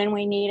need when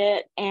we need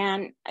it,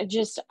 and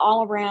just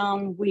all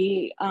around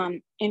we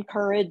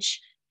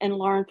encourage and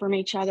learn from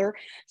each other.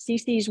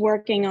 Cece's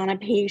working on a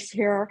piece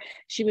here.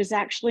 She was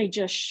actually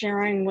just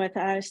sharing with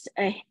us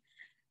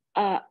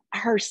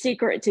her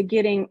secret to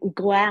getting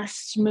glass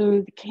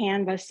smooth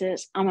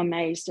canvases. I'm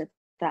amazed at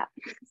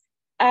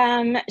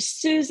that.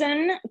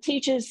 Susan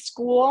teaches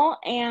school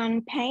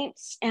and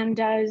paints and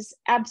does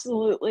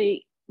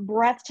absolutely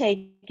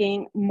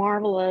breathtaking,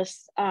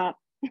 marvelous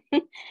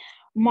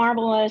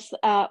marvelous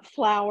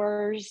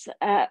flowers,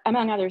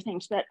 among other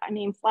things. But I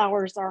mean,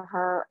 flowers are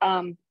her,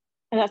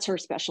 that's her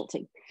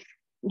specialty.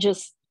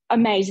 Just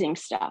amazing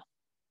stuff.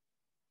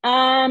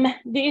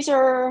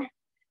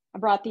 I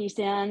brought these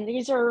in.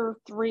 These are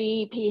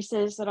 3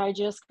 pieces that I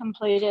just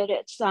completed.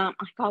 It's, I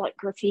call it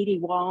graffiti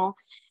wall.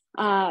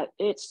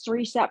 It's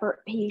 3 separate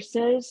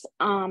pieces,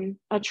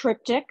 a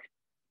triptych.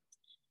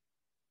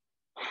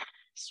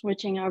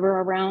 Switching over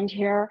around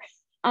here.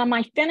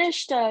 I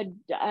finished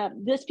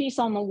this piece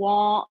on the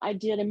wall. I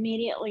did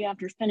immediately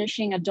after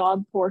finishing a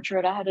dog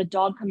portrait. I had a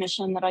dog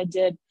commission that I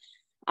did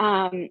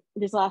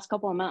these last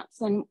couple of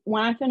months. And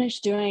when I finish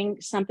doing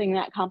something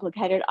that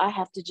complicated, I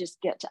have to just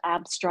get to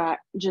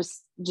abstract,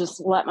 just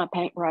let my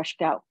paintbrush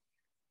go.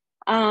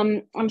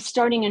 I'm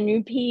starting a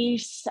new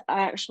piece.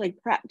 I actually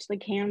prepped the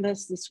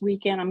canvas this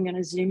weekend. I'm going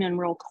to zoom in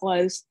real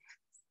close.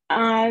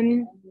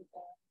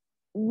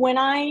 When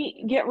I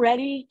get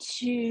ready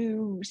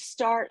to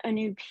start a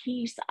new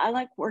piece, I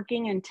like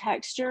working in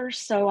textures.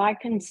 So I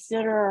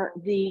consider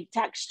the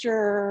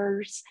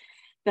textures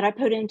that I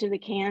put into the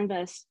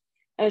canvas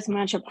as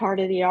much a part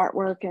of the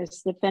artwork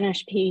as the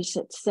finished piece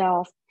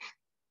itself.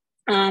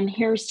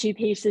 Here's 2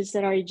 pieces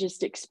that I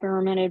just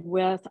experimented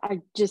with.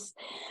 I just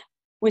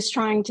was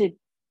trying to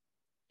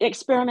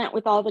experiment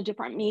with all the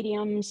different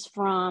mediums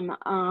from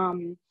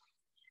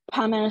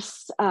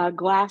pumice,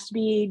 glass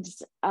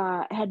beads.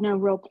 Had no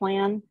real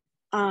plan.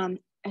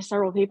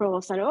 Several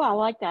people said, oh, I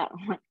like that.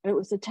 It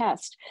was a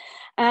test.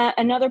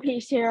 Another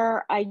piece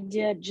here, I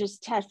did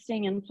just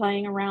testing and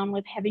playing around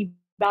with heavy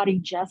body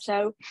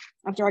gesso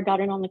after I got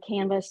it on the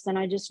canvas, and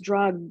I just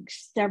drug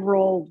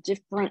several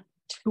different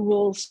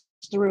tools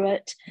through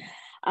it.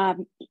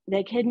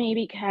 They kid me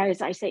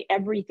because I say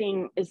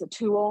everything is a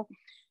tool,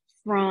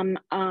 from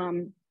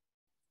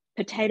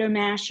potato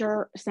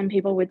masher. Some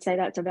people would say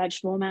that's a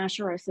vegetable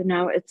masher. I said,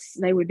 no,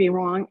 they would be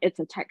wrong. It's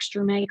a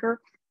texture maker.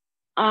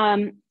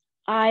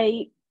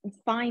 I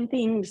find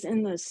things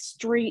in the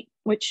street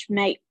which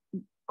make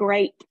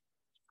great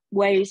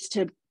ways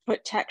to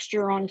put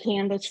texture on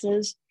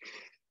canvases.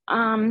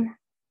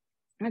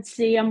 Let's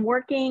see, I'm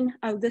working,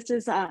 this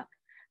is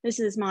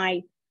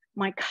my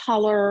my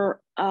color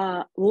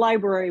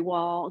library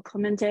wall.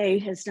 Clemente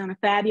has done a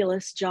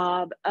fabulous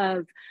job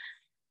of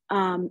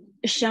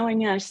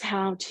showing us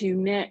how to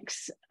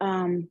mix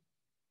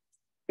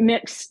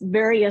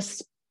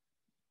various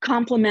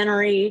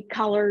complementary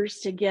colors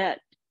to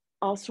get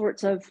all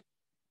sorts of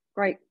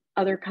great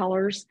other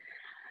colors.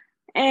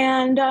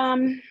 And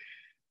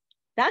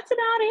that's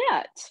about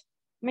it.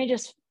 Let me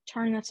just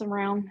turn this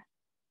around.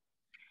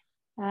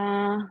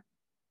 And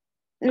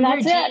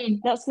that's it.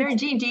 Mary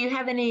Jean, do you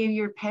have any of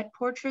your pet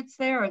portraits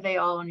there, or are they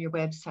all on your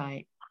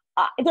website?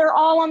 They're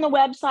all on the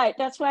website.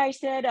 That's why I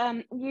said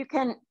you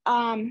can,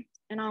 and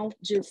I'll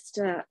just,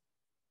 let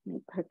me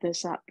put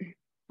this up.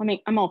 I'm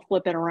gonna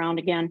flip it around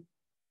again.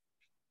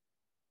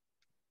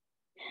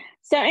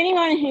 So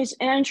anyone who's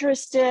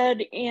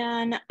interested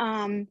in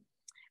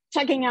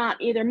checking out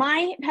either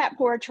my pet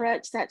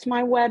portraits, that's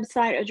my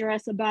website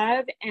address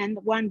above, and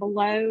the one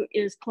below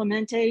is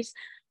Clemente's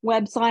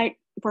website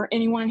for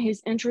anyone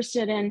who's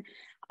interested in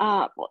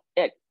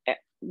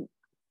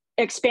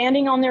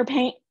expanding on their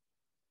paint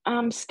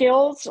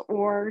skills,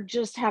 or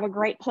just have a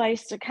great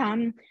place to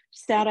come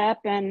set up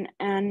and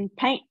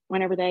paint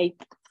whenever they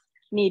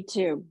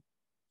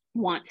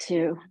want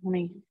to. Let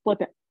me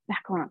flip it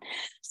back around.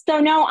 So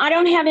no, I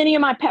don't have any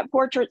of my pet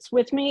portraits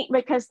with me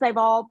because they've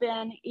all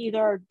been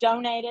either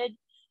donated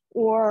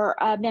or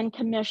been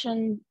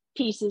commissioned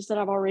pieces that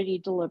I've already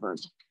delivered.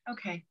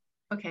 Okay.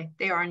 Okay,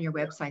 they are on your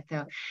website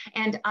though.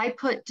 And I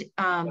put,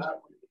 I'm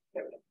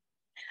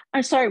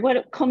sorry,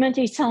 what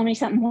Clemente's telling me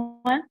something.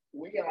 What?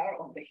 We are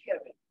on the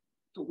heaven.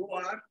 To do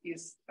art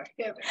is a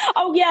heaven.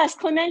 Oh yes,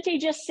 Clemente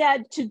just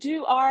said to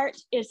do art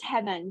is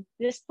heaven.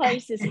 This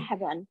place is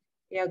heaven.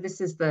 Yeah,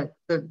 this is the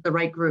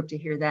right group to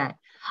hear that.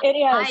 It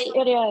is,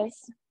 it is.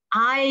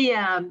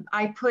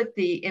 I put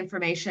the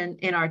information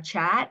in our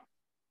chat,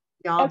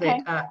 y'all,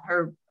 okay. That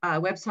her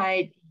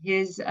website,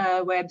 his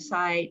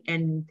website,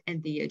 and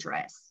the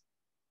address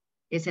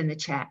is in the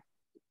chat.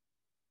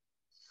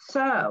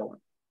 So,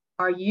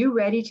 are you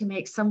ready to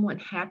make someone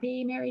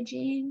happy, Mary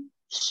Jean?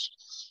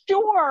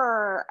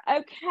 Sure.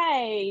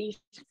 Okay.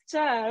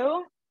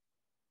 So,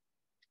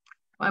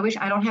 I wish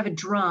I don't have a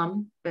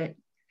drum, but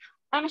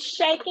I'm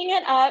shaking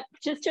it up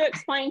just to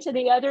explain to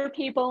the other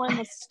people in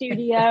the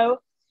studio.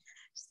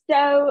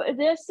 So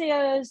this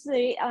is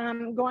the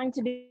going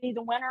to be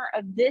the winner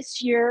of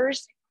this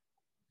year's.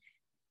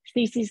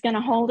 Cece's going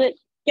to hold it.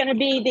 Going to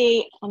be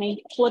the. Let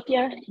me flip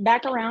you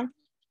back around.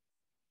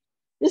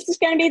 This is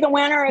going to be the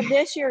winner of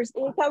this year's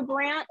Eco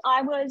Grant.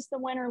 I was the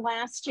winner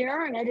last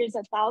year, and it is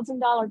a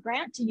 $1,000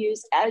 grant to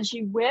use as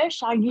you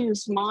wish. I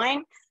used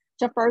mine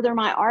to further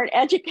my art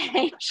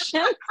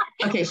education.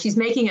 Okay, she's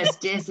making us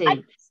dizzy.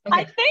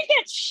 I think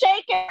it's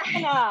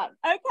shaken up.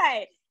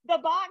 Okay, the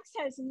box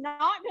has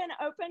not been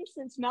opened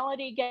since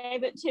Melody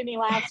gave it to me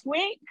last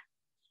week.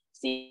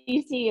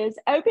 Cece is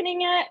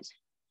opening it.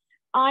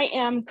 I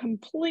am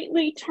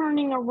completely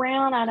turning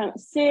around. I don't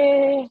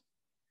see.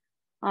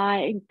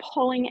 I'm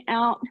pulling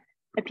out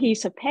a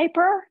piece of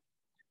paper.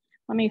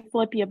 Let me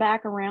flip you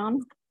back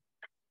around.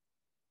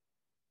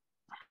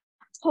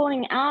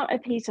 Pulling out a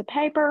piece of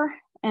paper,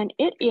 and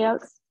it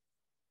is.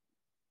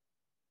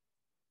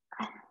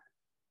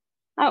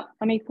 Oh,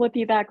 let me flip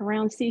you back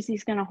around.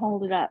 Cece's going to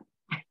hold it up.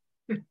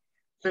 And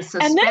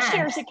this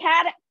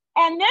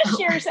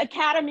year's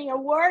Academy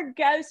Award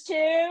goes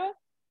to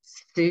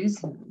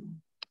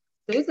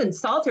Susan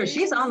Salter.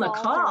 She's on the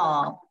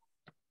call.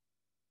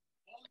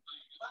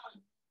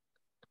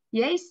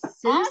 Yay,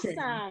 Susan.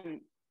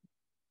 Awesome.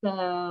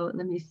 So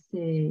let me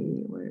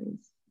see. Where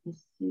is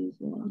Miss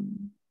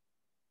Susan?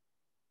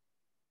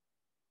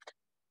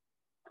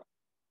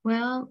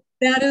 Well,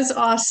 that is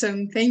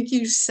awesome. Thank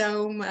you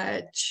so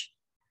much.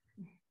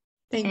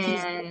 Thank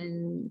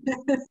you.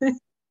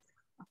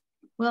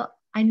 Well,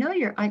 I know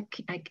you're. I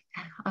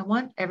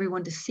want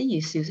everyone to see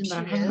you, Susan, but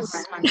I'm having a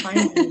hard time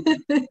finding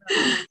you.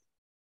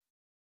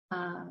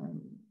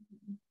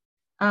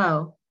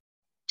 Oh,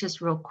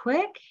 just real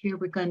quick. Here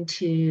we're going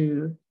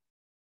to.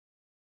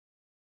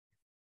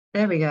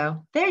 There we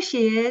go. There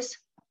she is.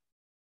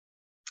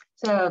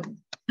 So,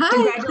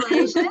 hi.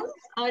 Congratulations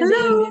on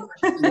being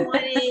the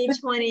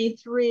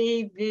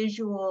 2023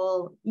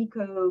 Visual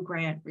Eco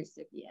Grant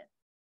recipient.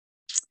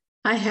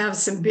 I have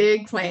some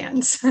big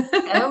plans.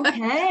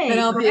 Okay. And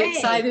I'll be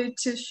excited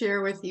to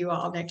share with you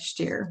all next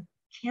year.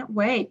 Can't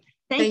wait.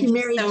 Thank you,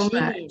 Mary so Jean.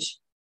 much.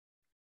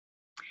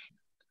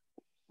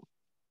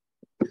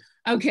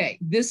 Okay,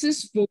 this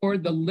is for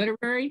the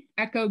Literary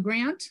Echo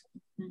Grant.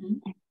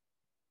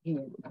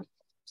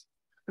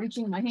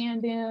 Reaching my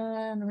hand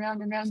in,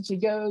 around and around she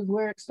goes.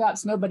 Where it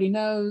stops, nobody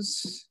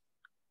knows.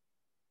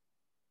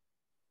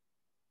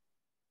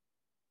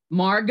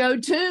 Margo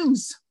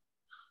Toombs.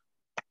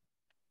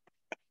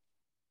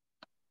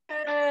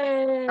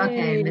 Hey.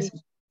 Okay,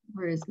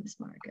 where is Miss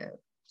Margo?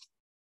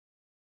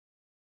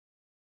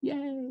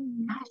 Yay.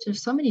 Gosh,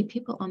 there's so many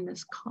people on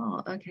this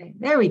call. Okay,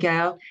 there we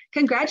go.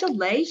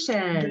 Congratulations.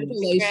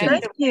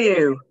 Thank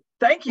you.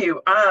 Thank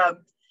you.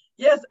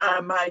 Yes,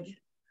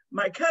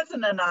 my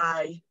cousin and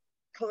I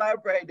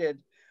collaborated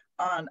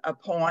on a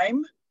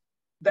poem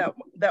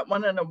that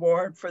won an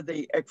award for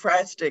the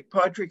ekphrastic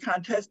poetry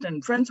contest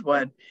in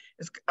Friendswood.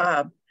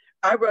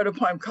 I wrote a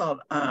poem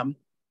called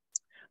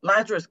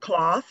Lazarus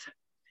Cloth,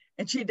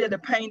 and she did a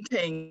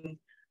painting,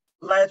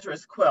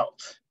 Lazarus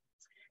Quilt.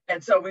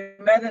 And so we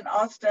met in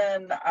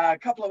Austin a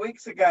couple of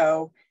weeks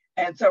ago,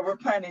 and so we're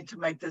planning to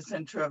make this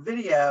into a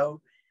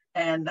video.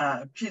 And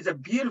she's a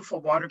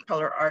beautiful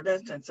watercolor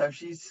artist, and so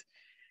she's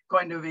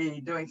going to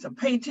be doing some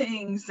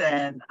paintings,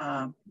 and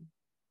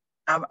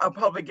I'll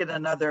probably get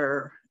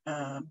another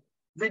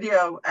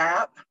video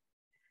app.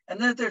 And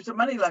then if there's some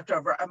money left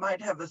over, I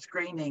might have a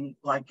screening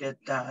like at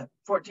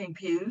 14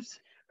 Pews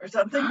or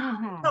something.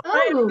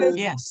 Oh,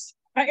 yes.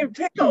 I am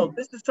tickled.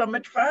 This is so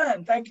much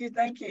fun. Thank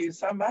you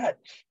so much.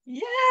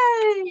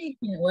 Yay!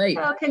 Wait.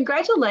 Well,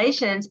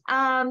 congratulations.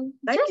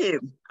 Thank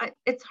you.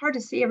 It's hard to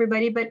see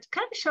everybody, but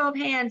kind of a show of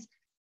hands,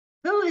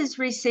 who has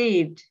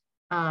received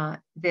the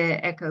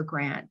ECHO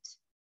grant?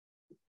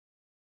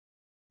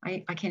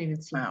 I can't even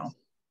see. Wow.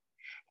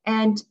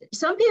 And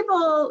some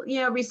people,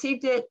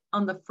 received it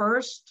on the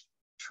first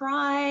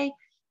try.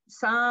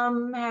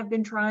 Some have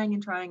been trying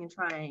and trying and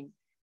trying.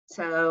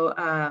 So,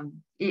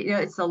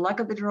 it's the luck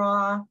of the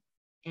draw.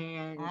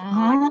 And all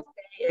I can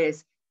say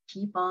is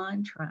keep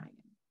on trying.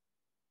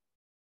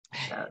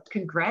 So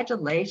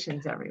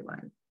congratulations,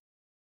 everyone.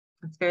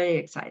 It's very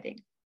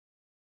exciting.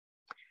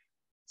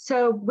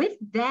 So with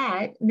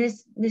that,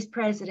 Ms.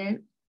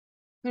 President,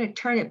 I'm going to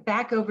turn it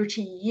back over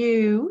to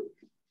you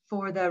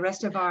for the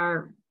rest of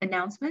our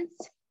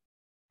announcements.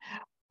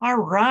 All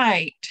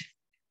right.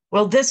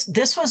 Well, this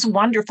was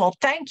wonderful.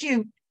 Thank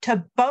you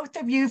to both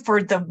of you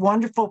for the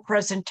wonderful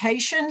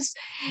presentations.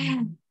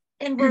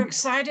 And we're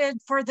excited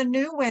for the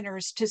new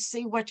winners to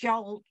see what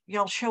y'all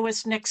show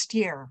us next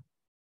year.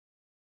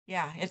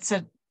 Yeah, it's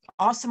an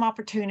awesome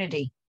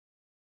opportunity.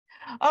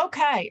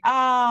 Okay.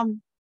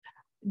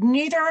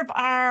 Neither of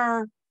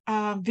our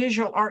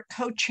visual art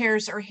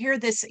co-chairs are here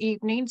this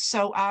evening,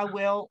 so I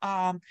will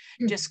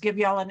just give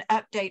y'all an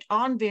update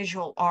on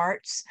visual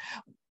arts.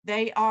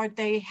 They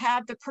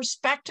have the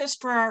prospectus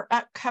for our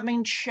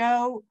upcoming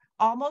show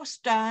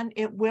almost done.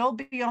 It will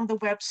be on the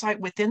website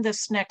within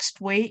this next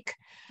week.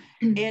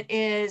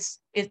 This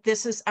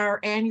is our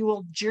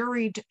annual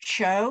juried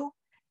show.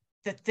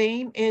 The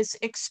theme is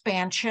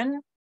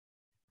expansion,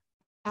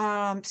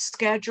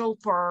 scheduled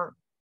for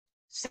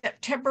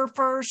September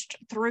 1st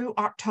through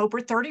October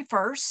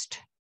 31st.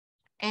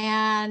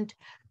 And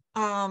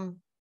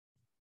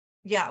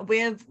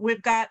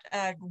we've got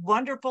a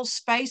wonderful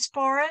space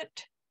for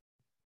it.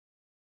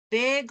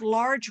 Big,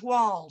 large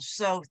walls.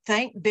 So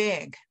think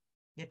big.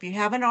 If you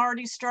haven't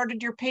already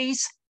started your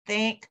piece,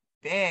 think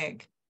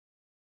big.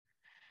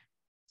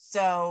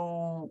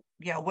 So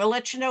yeah, we'll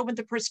let you know when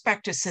the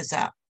prospectus is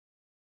up.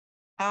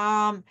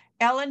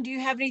 Ellen, do you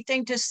have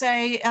anything to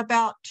say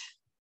about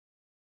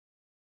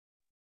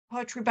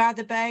Poetry by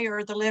the Bay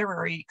or the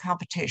literary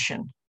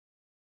competition?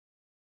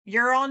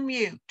 You're on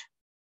mute.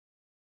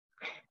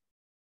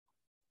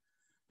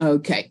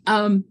 Okay.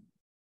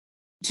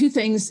 Two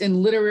things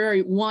in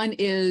literary. One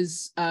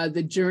is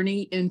the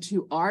Journey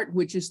into Art,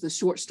 which is the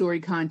short story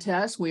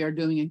contest we are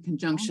doing in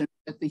conjunction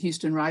with the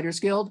Houston Writers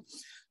Guild.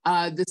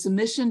 The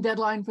submission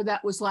deadline for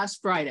that was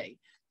last Friday.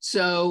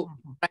 So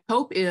what I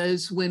hope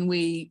is when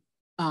we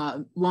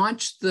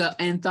launch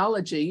the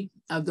anthology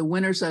of the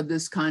winners of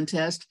this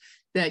contest,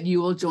 that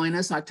you will join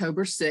us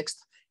October 6th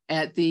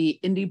at the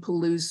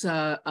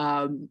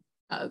Indiepalooza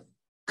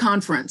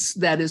conference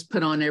that is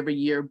put on every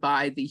year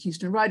by the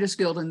Houston Writers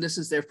Guild, and this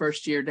is their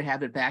first year to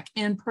have it back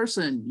in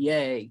person.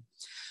 Yay.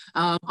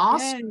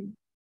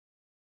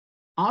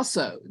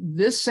 Also,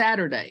 this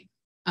Saturday,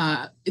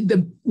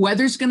 the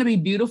weather's going to be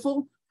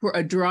beautiful for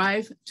a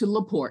drive to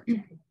LaPorte.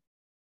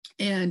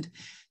 And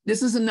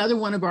this is another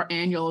one of our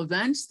annual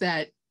events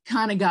that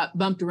kind of got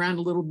bumped around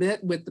a little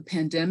bit with the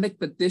pandemic,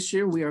 but this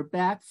year we are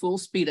back full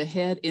speed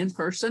ahead in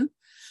person.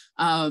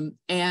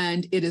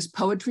 And it is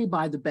Poetry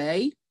by the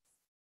Bay.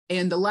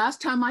 And the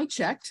last time I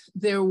checked,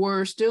 there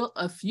were still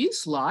a few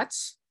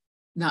slots,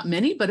 not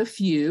many, but a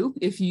few.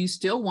 If you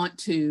still want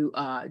to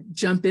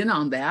jump in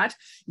on that,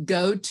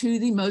 go to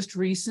the most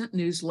recent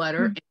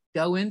newsletter and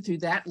go in through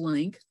that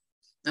link.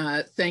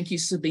 Thank you,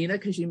 Sabina,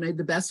 because you made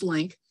the best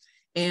link.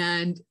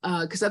 And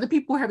because other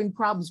people were having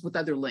problems with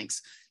other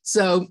links.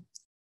 So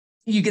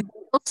you can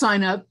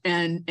sign up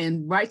and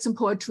write some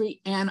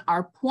poetry. And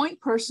our point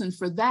person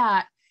for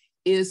that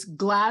is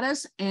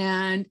Gladys.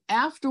 And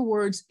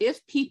afterwards,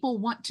 if people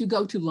want to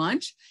go to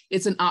lunch,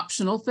 it's an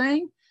optional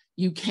thing.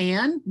 We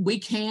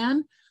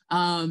can,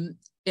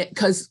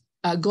 because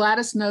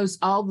Gladys knows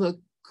all the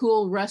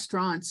cool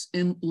restaurants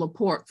in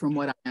LaPorte, from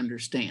what I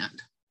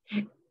understand.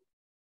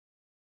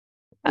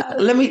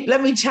 Let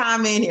me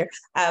chime in here.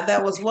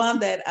 That was one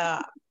that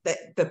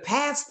the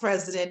past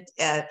president,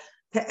 I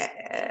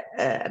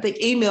think,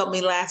 emailed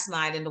me last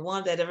night, and the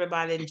one that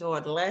everybody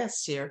enjoyed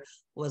last year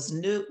was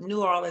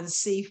New Orleans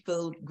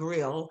Seafood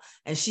Grill,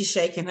 and she's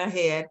shaking her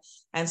head.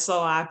 And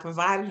so I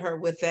provided her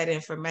with that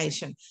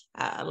information.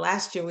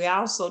 Last year, we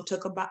also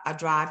took a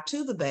drive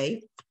to the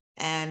Bay,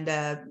 and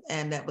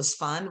that was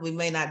fun. We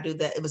may not do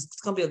that.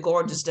 It's going to be a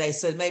gorgeous day,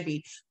 so it may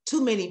be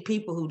too many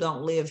people who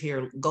don't live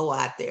here go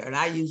out there, and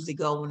I usually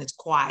go when it's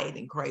quiet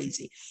and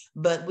crazy.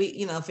 But we,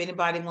 if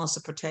anybody wants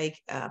to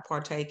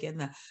partake in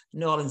the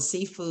New Orleans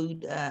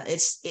seafood,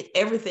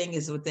 everything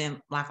is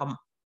within like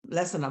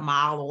less than a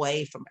mile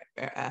away from,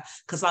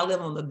 because I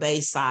live on the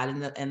bay side,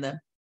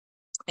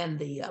 and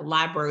the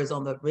library is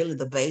on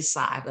the bay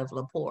side of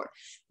LaPorte,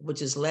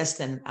 which is less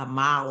than a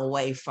mile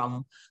away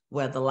from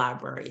where the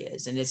library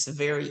is. And it's a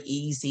very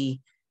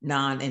easy,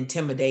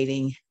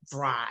 non-intimidating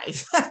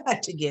drive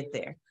to get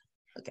there.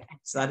 Okay,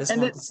 so I just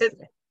wanted to say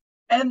that.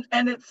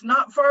 And it's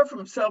not far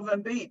from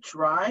Sylvan Beach,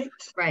 right?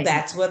 Right.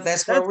 That's where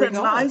we're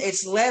going.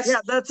 It's less.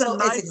 Yeah, that's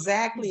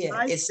exactly it.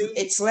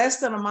 It's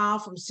less than a mile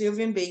from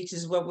Sylvan Beach,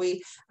 is where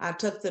I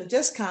took them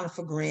just kind of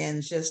for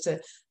grins, just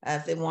to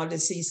if they wanted to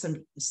see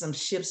some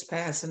ships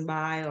passing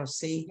by or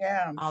see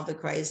all the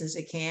craziness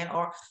they can.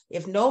 Or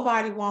if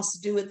nobody wants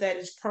to do it, that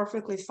is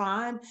perfectly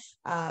fine.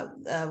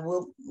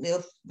 We'll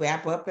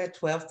wrap up at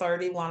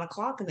 12:30, 1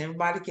 o'clock, and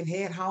everybody can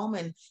head home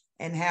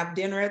and have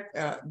dinner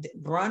at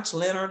brunch,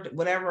 dinner,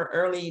 whatever,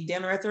 early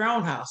dinner at their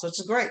own house, which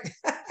is great.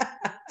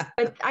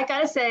 But I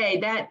gotta say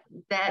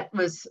that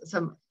was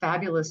some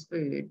fabulous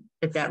food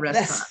at that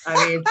restaurant.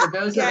 I mean, for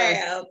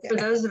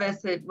those of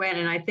us that went,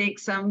 and I think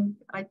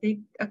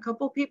a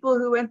couple people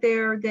who went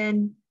there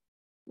then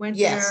went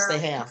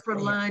there for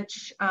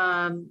lunch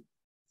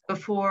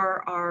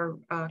before our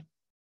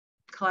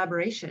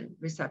collaboration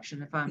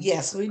reception. If I'm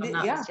we did.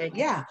 Not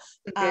mistaken.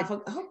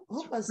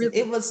 Who was it?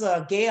 It was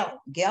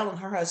Gail and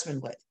her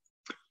husband went.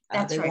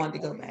 They wanted to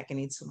go back and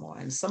eat some more,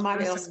 and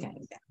somebody else came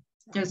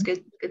down. It was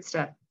good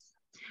stuff.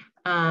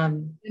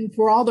 And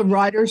for all the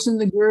writers in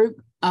the group,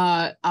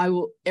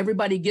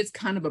 everybody gets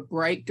kind of a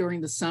break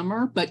during the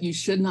summer, but you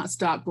should not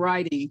stop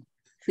writing,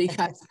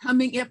 because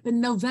coming up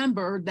in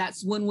November,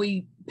 that's when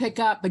we pick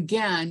up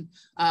again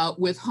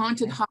with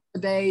Haunted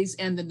Holidays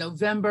and the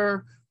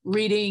November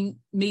reading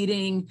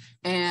meeting.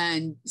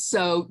 And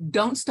so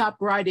don't stop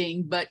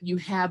writing, but you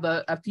have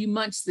a few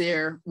months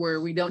there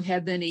where we don't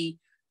have any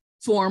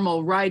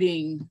formal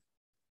writing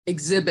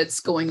exhibits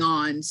going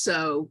on.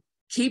 So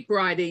keep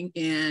writing,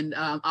 and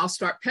I'll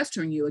start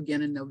pestering you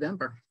again in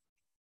November.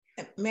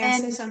 May I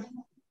say something?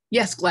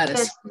 Yes,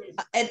 Gladys.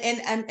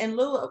 And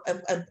Lou,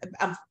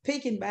 I'm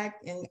picking back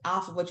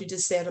off of what you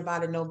just said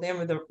about in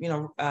November.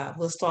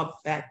 We'll start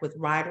back with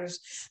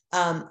writers,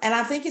 and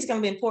I think it's going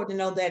to be important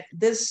to know that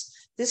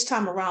this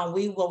time around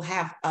we will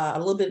have a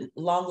little bit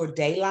longer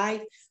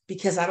daylight,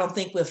 because I don't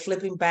think we're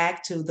flipping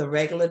back to the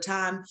regular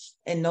time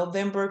in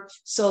November.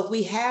 So if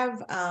we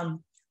have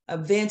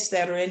events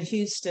that are in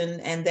Houston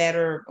and that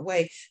are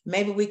away,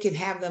 maybe we could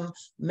have them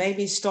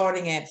maybe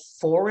starting at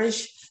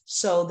 4-ish,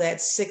 so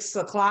that 6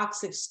 o'clock,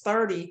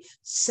 6:30,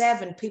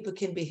 7 people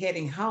can be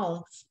heading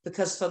home.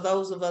 Because for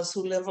those of us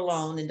who live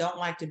alone and don't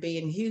like to be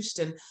in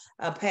Houston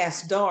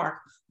past dark,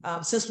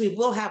 since we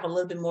will have a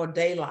little bit more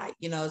daylight,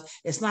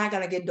 it's not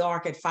going to get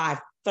dark at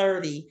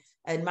 5:30.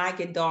 It might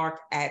get dark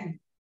at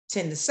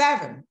 10 to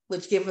 7,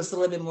 which gives us a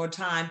little bit more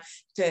time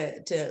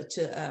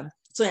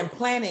so in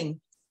planning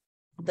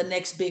the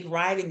next big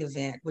writing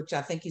event, which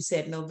I think you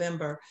said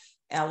November,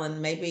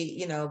 Ellen,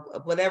 maybe,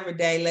 whatever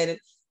day, let it,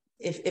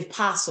 if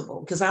possible,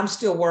 because I'm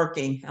still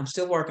working,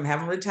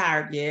 haven't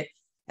retired yet.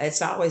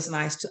 It's always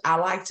nice I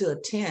like to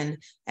attend,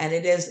 and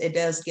it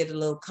does get a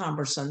little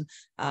cumbersome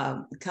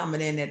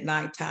coming in at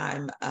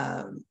nighttime,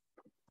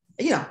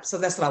 so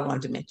that's what I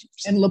wanted to mention.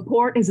 And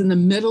LaPorte is in the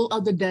middle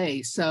of the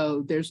day,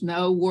 so there's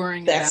no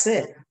worrying. That's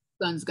it.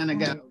 The sun's gonna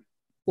go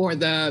for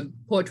the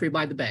Poetry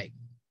by the Bay.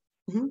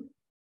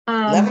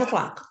 11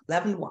 o'clock,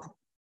 11 to 1.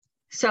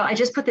 So I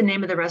just put the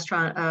name of the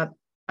restaurant up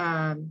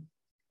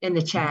in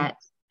the chat.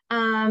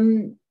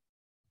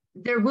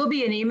 There will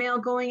be an email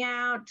going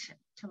out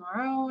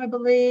tomorrow, I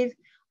believe,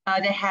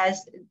 that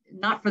has,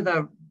 not for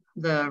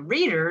the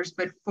readers,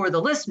 but for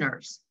the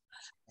listeners,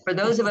 for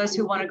those of us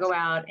who want to go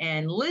out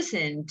and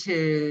listen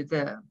to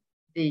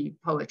the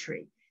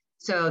poetry.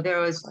 So there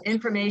was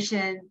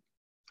information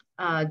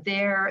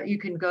there. You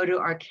can go to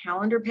our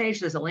calendar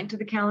page. There's a link to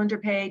the calendar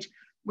page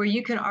where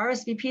you can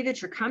RSVP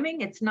that you're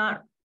coming. It's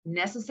not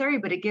necessary,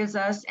 but it gives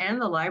us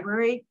and the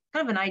library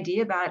kind of an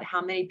idea about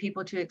how many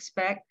people to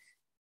expect.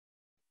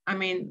 I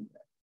mean,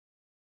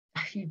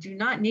 you do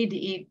not need to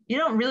eat. You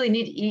don't really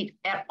need to eat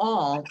at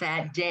all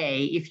that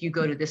day if you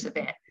go to this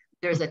event.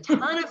 There's a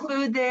ton of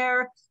food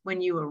there when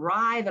you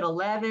arrive at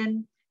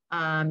 11.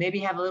 Maybe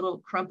have a little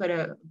crumpet,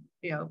 a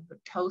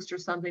toast or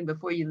something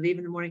before you leave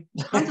in the morning.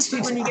 Tons of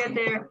food when you get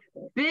there.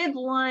 Big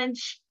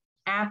lunch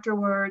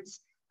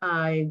afterwards.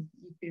 You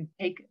can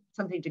take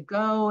something to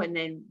go, and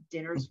then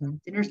dinner's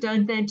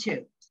done then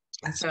too.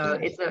 So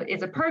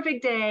it's a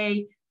perfect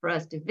day for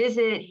us to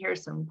visit, hear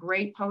some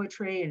great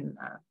poetry and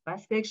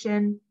fast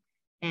fiction,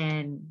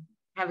 and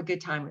have a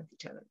good time with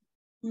each other.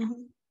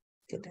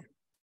 Good day.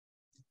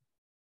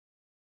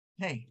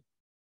 Hey,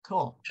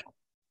 cool.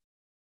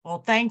 Well,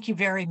 thank you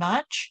very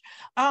much.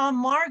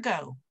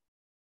 Margo,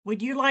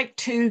 would you like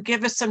to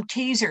give us some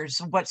teasers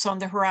of what's on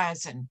the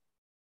horizon?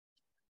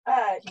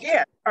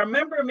 Yeah, our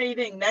member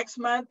meeting next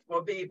month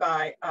will be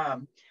by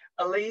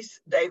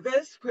Elise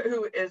Davis,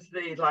 who is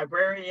the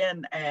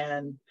librarian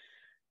and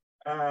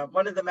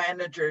one of the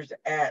managers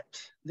at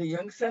the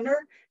Jung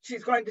Center.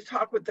 She's going to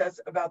talk with us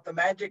about the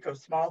magic of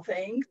small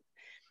things.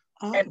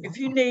 Oh, and if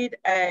you need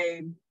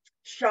a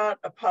shot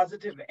of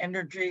positive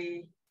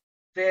energy,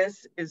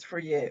 this is for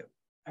you.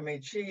 I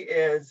mean,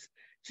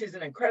 she's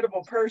an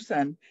incredible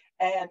person.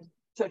 And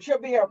so she'll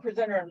be our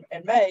presenter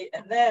in May.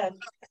 And then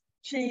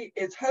she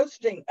is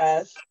hosting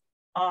us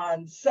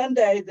on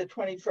Sunday, the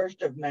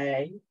 21st of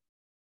May,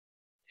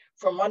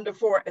 from 1 to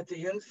 4 at the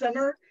Jung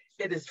Center.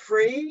 It is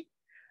free.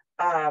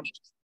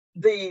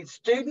 The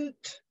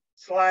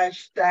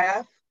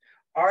student/staff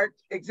art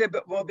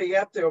exhibit will be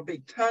up. There will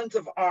be tons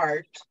of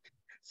art.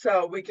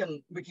 So we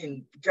can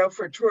go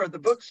for a tour of the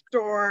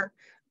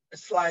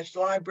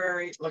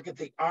bookstore/library, look at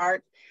the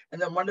art. And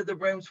then one of the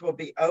rooms will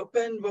be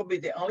open. We'll be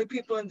the only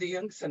people in the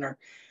Jung Center.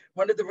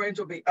 One of the rooms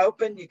will be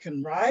open. You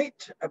can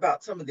write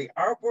about some of the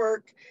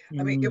artwork.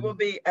 I mean, it will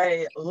be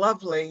a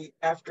lovely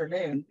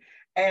afternoon.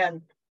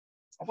 And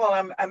while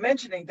I'm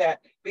mentioning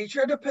that, be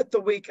sure to put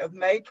the week of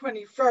May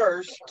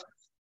 21st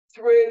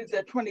through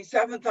the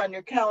 27th on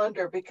your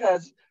calendar,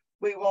 because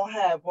we will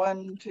have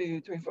 1,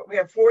 2, 3, 4. We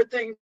have 4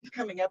 things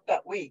coming up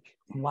that week.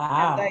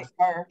 Wow. And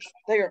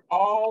they are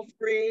all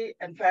free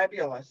and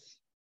fabulous.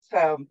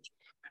 So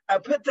I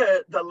put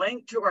the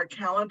link to our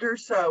calendar.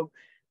 So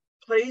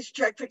please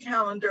check the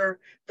calendar.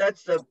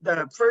 That's the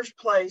first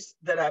place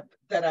that I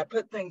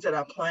put things that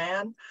I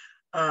plan.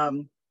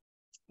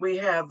 We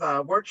have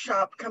a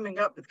workshop coming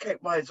up with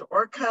Kate Wise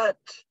Orcutt.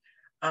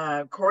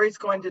 Corey's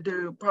going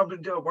to probably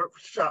do a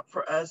workshop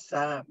for us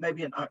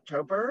maybe in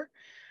October.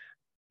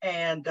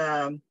 And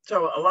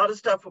so a lot of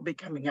stuff will be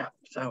coming up.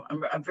 So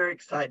I'm very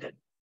excited.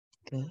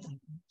 Good.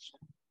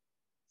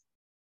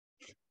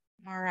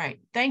 All right.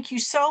 Thank you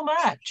so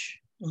much.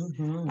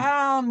 Mm-hmm.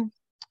 All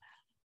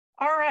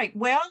right.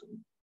 Well,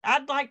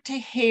 I'd like to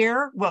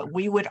hear what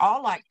we would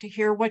all like to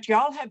hear what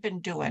y'all have been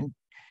doing.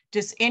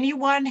 Does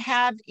anyone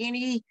have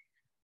any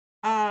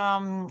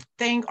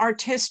thing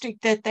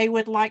artistic that they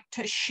would like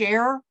to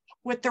share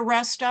with the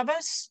rest of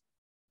us?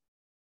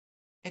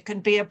 It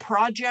can be a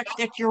project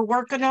that you're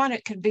working on.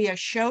 It could be a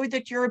show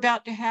that you're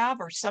about to have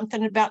or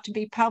something about to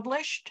be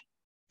published.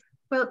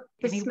 Well,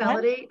 Miss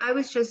Melody, I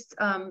was just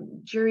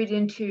juried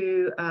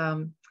into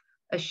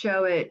a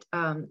show at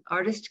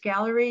Artist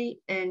Gallery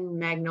in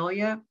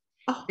Magnolia.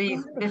 Oh,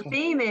 the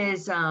theme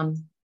is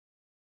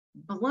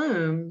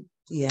bloom.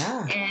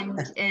 Yeah. And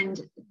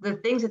the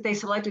things that they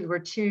selected were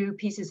 2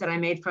 pieces that I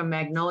made from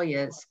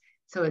magnolias.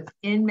 So it's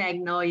in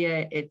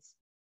Magnolia.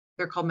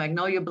 They're called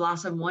Magnolia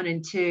Blossom 1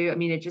 and 2. I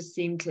mean, it just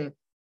seemed to.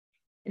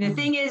 And the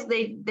thing is,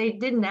 they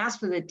didn't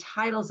ask for the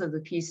titles of the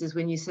pieces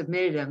when you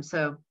submitted them.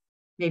 So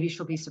maybe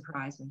she'll be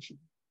surprised when she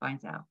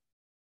finds out.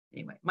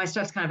 Anyway, my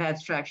stuff's kind of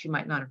abstract. She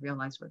might not have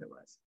realized what it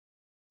was.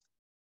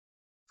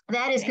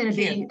 That is going to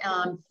be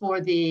for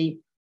the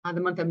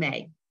month of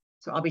May.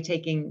 So I'll be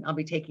taking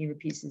the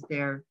pieces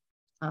there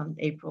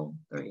April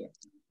 30th.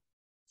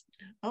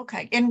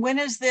 Okay. And when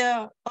is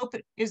there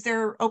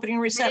opening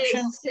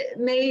reception?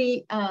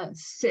 May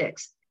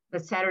 6th.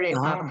 That's Saturday at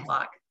 5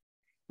 o'clock.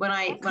 When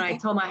I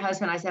told my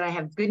husband, I said I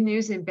have good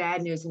news and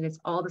bad news, and it's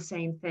all the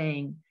same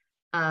thing.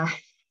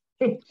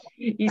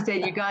 He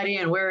said, "You got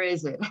in. Where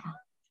is it?"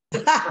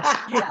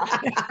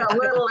 A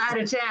little out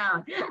of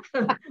town.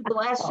 The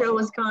last show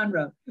was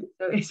Conroe.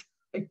 So it's,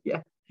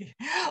 yeah.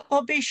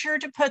 Well, be sure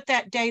to put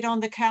that date on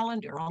the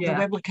calendar, on the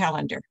Webley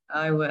calendar.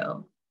 I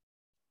will.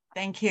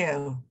 Thank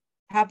you.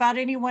 How about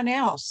anyone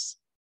else?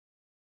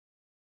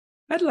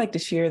 I'd like to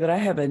share that I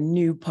have a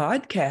new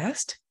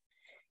podcast,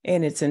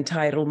 and it's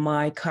entitled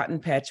My Cotton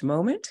Patch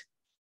Moment.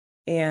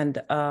 And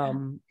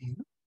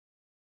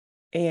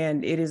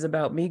it is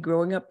about me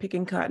growing up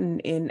picking cotton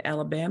in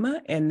Alabama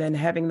and then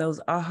having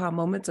those aha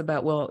moments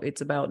about, well,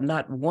 it's about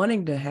not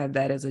wanting to have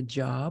that as a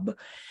job.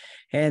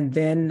 And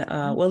then,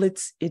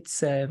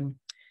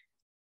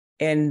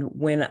 and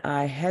when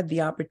I had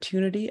the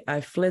opportunity, I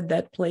fled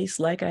that place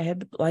like I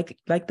had,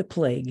 like the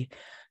plague.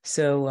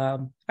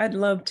 So I'd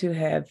love to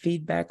have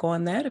feedback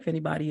on that if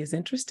anybody is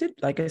interested.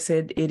 Like I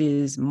said, it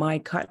is My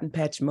Cotton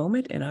Patch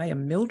Moment, and I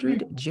am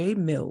Mildred J.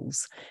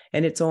 Mills.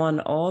 And it's on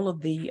all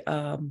of the,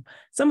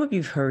 some of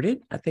you've heard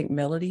it, I think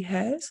Melody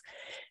has.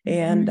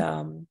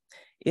 And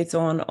it's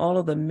on all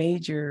of the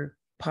major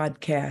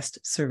podcast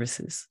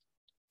services.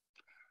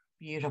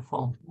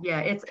 Beautiful. Yeah,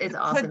 it's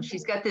awesome.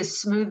 She's got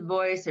this smooth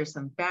voice. There's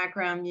some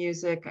background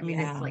music. I mean,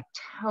 it's like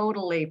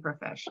totally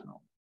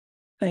professional.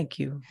 Thank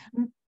you.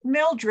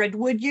 Mildred,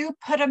 would you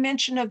put a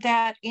mention of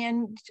that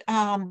in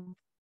the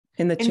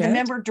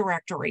member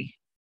directory?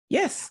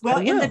 Yes. Well,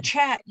 in the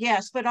chat,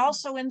 yes, but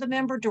also in the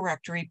member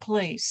directory,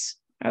 please.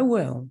 I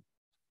will.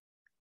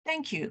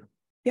 Thank you.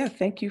 Yeah,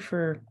 thank you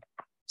for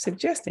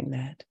suggesting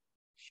that.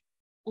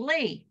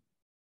 Lee,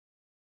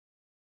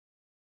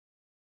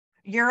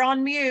 you're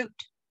on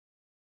mute.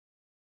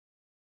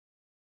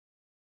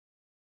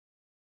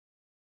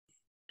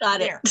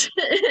 Got it.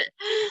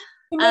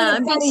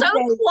 I've been so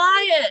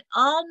quiet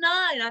all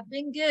night. I've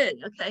been good.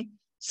 Okay.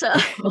 So.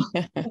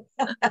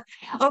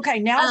 Okay,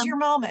 now's your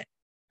moment.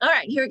 All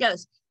right, here it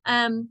goes.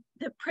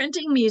 The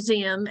Printing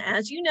Museum,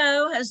 as you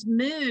know, has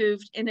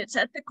moved, and it's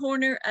at the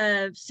corner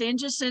of San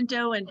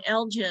Jacinto and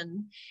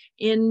Elgin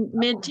in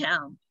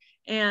Midtown.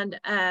 And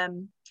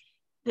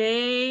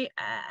they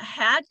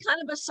had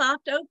kind of a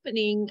soft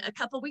opening a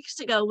couple weeks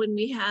ago when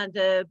we had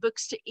the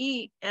Books to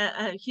Eat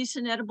at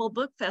Houston Edible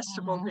Book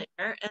Festival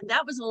there, and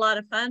that was a lot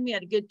of fun. We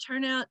had a good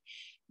turnout.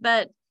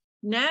 But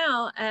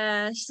now,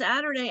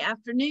 Saturday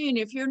afternoon,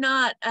 if you're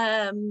not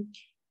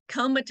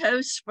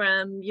comatose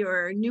from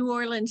your New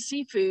Orleans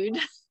seafood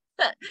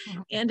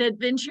and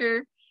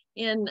adventure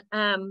in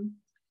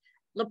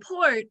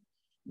LaPorte,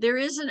 there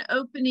is an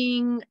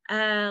opening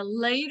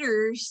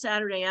later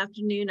Saturday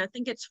afternoon. I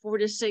think it's 4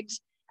 to 6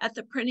 at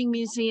the Printing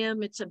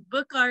Museum. It's a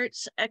book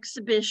arts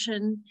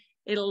exhibition.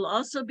 It'll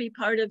also be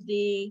part of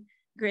the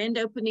grand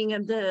opening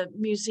of the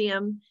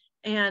museum.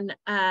 And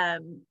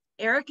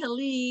Erica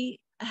Lee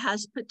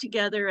has put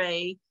together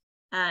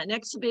an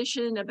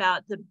exhibition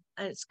about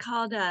it's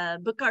called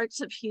Book Arts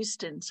of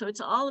Houston. So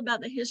it's all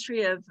about the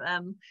history of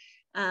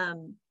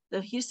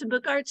the Houston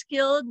Book Arts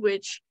Guild,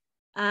 which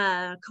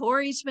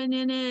Corey's been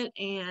in it,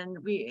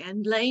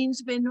 and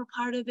Lane's been a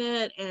part of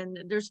it. And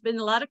there's been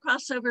a lot of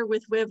crossover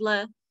with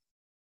WIVLA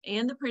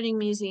and the Printing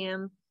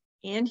Museum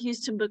and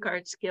Houston Book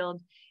Arts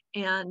Guild.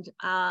 And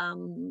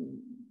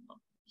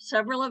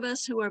several of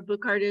us who are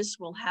book artists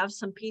will have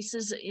some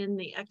pieces in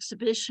the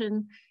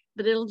exhibition,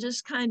 but it'll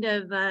just kind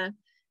of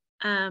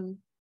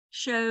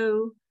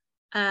show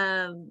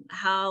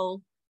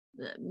how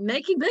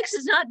making books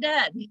is not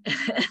dead.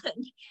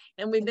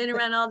 And we've been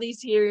around all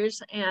these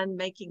years and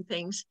making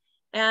things.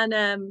 And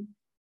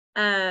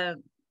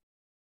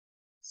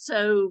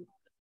so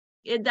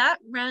that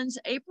runs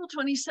April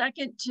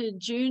 22nd to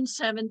June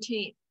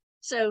 17th.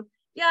 So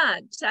yeah,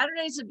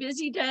 Saturday's a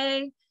busy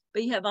day,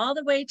 but you have all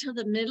the way till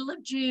the middle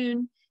of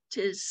June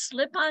to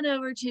slip on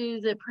over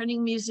to the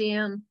Printing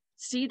Museum,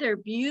 see their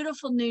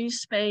beautiful new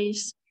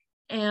space,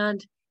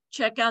 and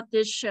check out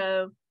this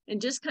show,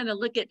 and just kind of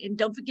look at, and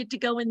don't forget to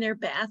go in their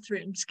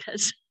bathrooms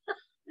because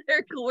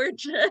they're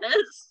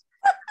gorgeous.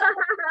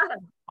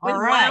 With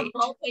wild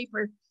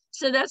wallpaper.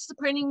 So that's the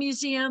Printing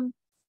Museum,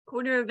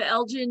 corner of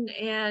Elgin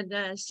and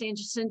San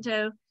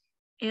Jacinto.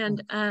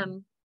 And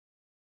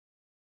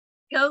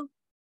go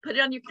put it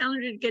on your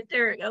calendar to get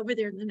there over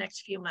there in the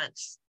next few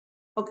months.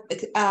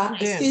 Okay,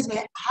 excuse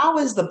me, how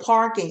is the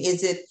parking?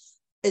 Is it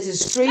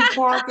street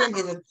parking?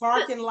 Is it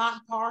parking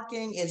lot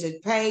parking? Is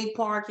it paid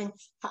parking?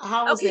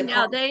 How is it?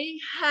 Now they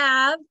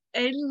have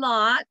a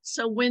lot.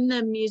 So when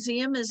the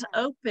museum is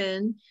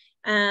open,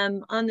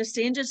 on the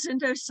San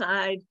Jacinto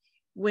side,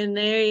 when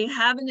they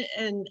have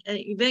an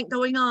event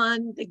going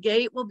on, the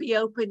gate will be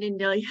open and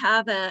they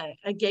have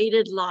a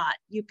gated lot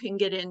you can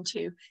get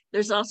into.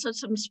 There's also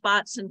some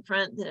spots in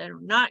front that are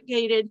not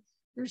gated.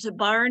 There's a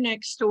bar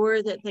next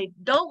door that they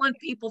don't want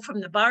people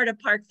from the bar to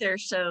park there.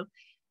 So,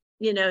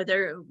 you know,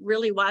 they're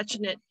really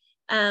watching it.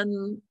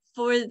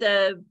 For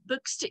the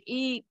Books to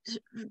Eat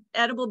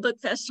Edible Book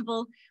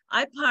Festival,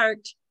 I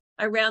parked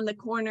around the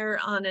corner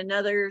on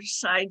another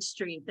side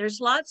street. There's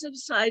lots of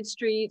side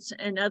streets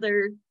and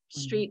other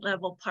street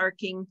level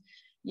parking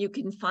you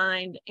can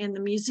find. And the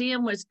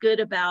museum was good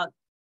about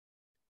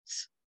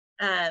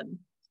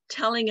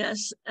telling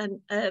us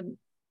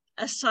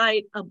a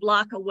site a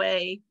block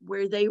away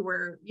where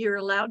you're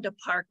allowed to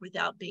park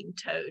without being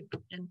towed.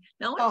 And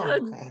no one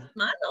towed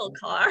my little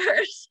car.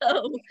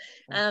 So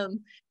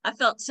I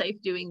felt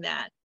safe doing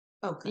that.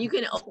 You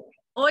can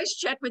always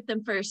check with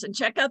them first and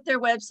check out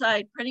their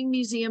website,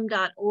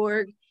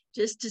 printingmuseum.org,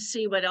 just to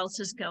see what else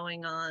is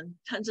going on.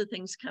 Tons of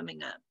things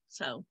coming up.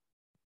 So.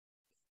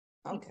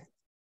 Okay.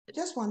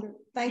 Just wondered.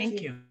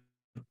 Thank you.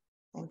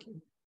 Thank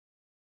you.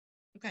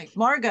 Okay,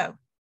 Margo.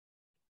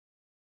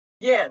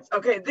 Yes.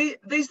 Okay.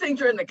 These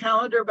things are in the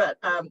calendar, but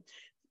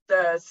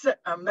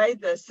May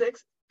the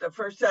 6th, the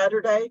first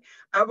Saturday,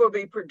 I will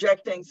be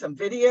projecting some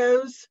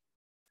videos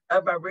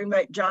of my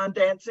roommate John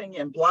dancing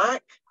in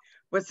black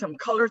with some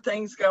color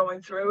things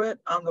going through it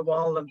on the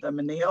wall of the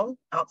Menil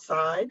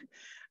outside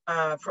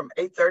from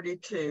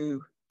 8:30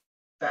 to,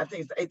 I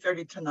think it's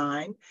 8:30 to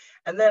 9.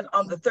 And then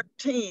on the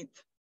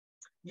 13th,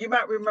 you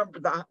might remember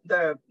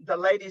the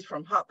ladies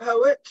from Hot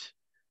Poet.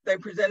 They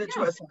presented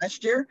to us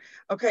last year.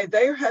 Okay,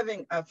 they're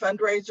having a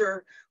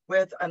fundraiser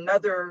with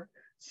another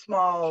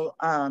small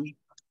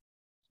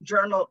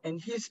journal in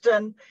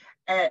Houston.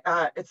 And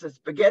it's a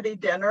spaghetti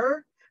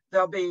dinner.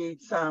 There'll be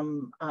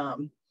some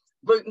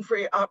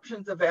gluten-free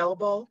options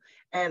available.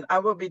 And I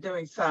will be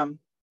doing some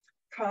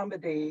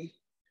comedy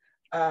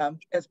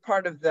as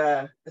part of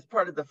the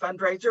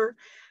fundraiser.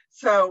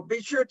 So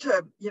be sure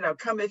to,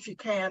 come if you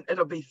can.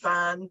 It'll be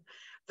fun.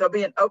 There'll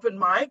be an open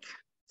mic.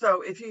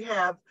 So if you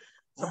have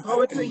some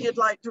poetry you'd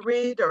like to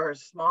read or a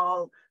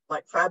small,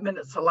 like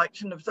 5-minute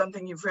selection of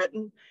something you've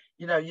written,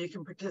 you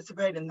can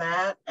participate in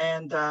that.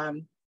 And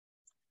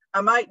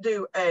I might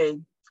do a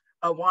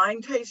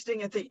wine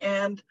tasting at the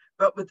end,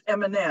 but with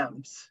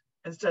M&Ms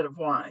instead of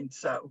wine.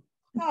 So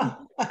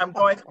I'm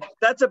going,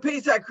 that's a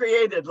piece I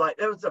created. Like,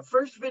 it was the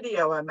first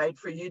video I made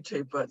for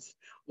YouTube, was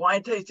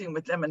wine tasting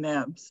with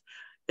M&Ms.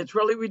 It's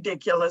really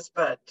ridiculous,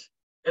 but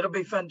it'll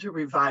be fun to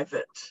revive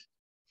it.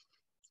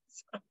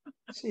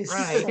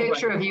 Right. A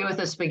picture of you with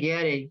the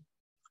spaghetti.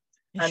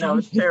 I know,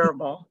 it's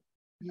terrible.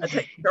 I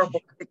take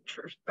terrible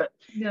pictures, but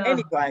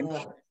anyway,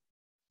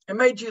 it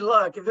made you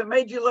look. If it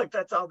made you look,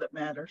 that's all that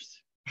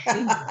matters.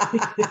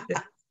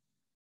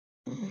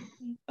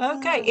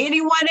 Okay,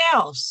 anyone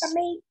else? For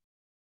me.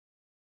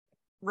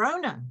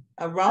 Rona.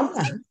 Rona.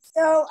 Okay.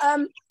 So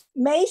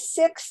May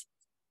 6th,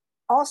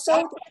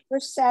 also for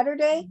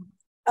Saturday,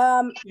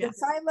 the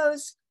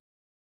Silos,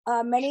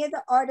 many of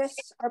the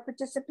artists are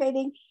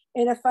participating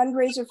in a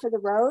fundraiser for the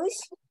Rose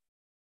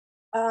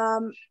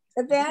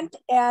event,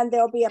 and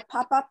there'll be a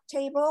pop-up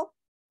table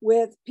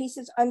with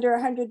pieces under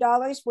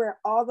 $100 where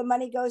all the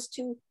money goes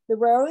to the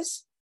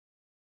Rose.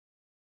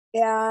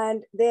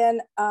 And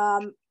then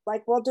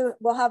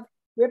we'll have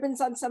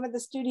ribbons on some of the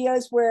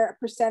studios where a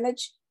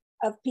percentage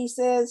of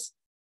pieces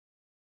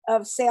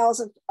of sales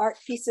of art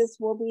pieces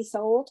will be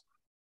sold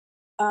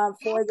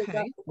for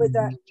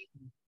the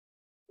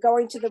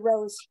going to the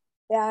Rose.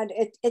 And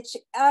it's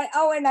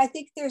and I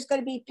think there's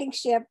going to be pink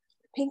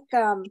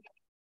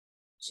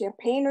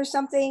champagne or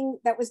something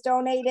that was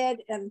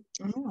donated, and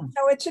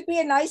so it should be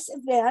a nice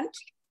event,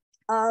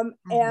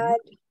 and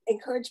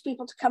encourage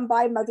people to come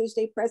buy Mother's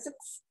Day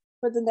presents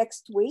for the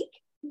next week.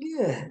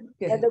 Good.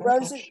 And the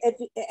Rose,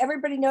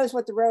 everybody knows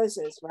what the Rose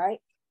is, right?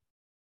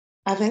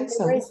 I think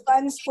so. They raise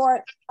funds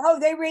for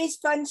they raise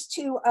funds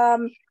to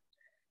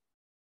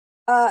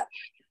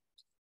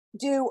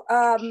do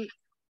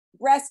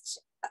breast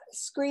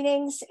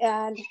screenings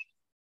and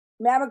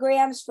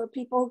mammograms for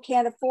people who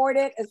can't afford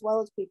it, as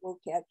well as people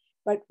who can,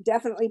 but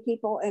definitely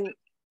people in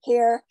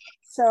care.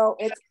 So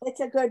it's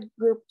a good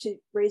group to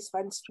raise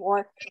funds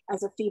for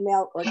as a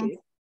female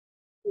organization.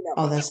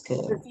 That's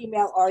good. For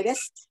female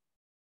artists,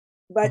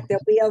 but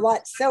there'll be a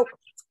lot. So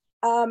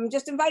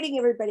just inviting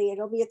everybody.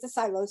 It'll be at the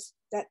Silos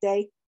that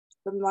day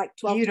from like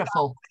 12.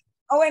 Beautiful.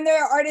 And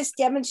there are artists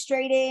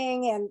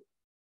demonstrating, and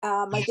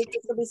I think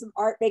there's gonna be some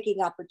art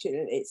making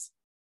opportunities.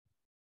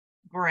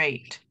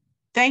 Great.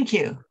 Thank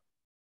you.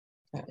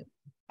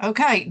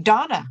 Okay,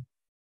 Donna.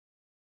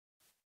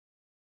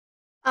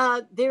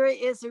 There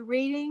is a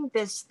reading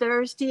this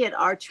Thursday at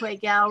Archway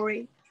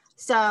Gallery.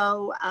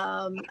 So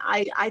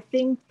I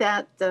think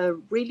that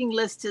the reading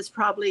list is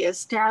probably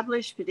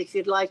established, but if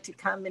you'd like to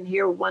come and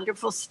hear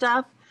wonderful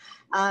stuff,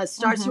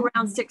 starts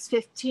around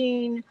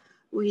 6:15.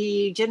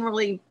 We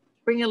generally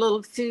bring a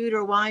little food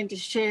or wine to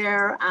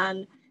share,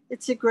 and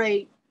it's a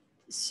great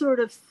sort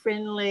of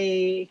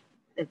friendly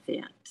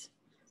event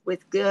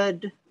with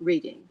good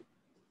reading.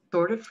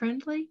 Sort of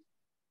friendly?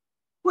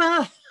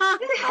 Well,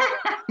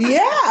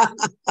 yeah.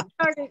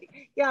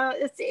 Yeah,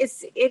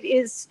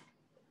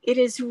 it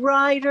is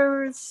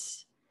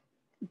writers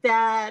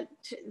that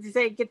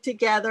they get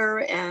together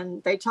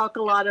and they talk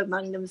a lot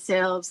among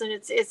themselves, and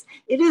it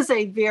is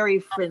a very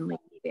friendly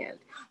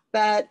event,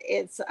 but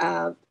it's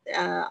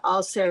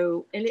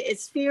also, and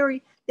it's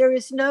very, there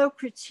is no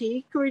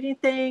critique or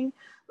anything.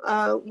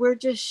 We're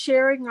just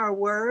sharing our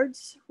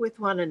words with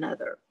one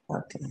another.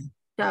 Okay.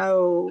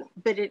 So,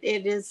 but it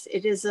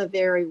is a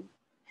very,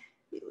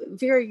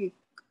 very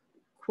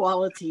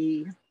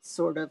quality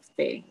sort of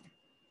thing.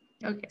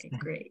 Okay,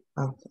 great.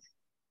 Okay.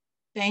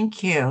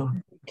 Thank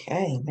you.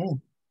 Okay.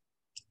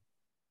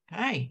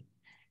 Okay.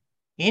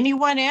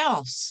 Anyone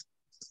else?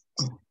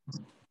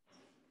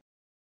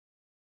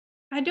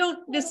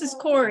 This is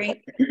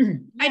Corey. Yes.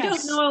 I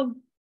don't know.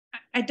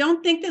 I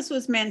don't think this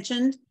was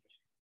mentioned,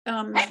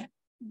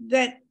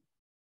 that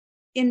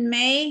in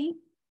May,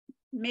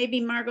 maybe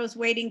Margo's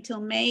waiting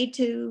till May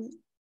to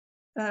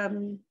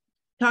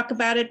talk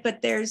about it,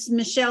 but there's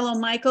Michelle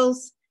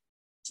O'Michael's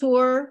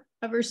tour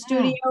of her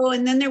studio.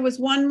 And then there was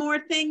one more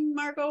thing,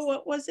 Margo,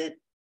 what was it?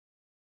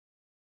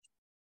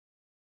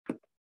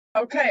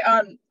 Okay,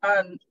 on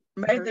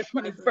May the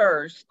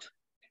 21st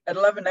at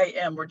 11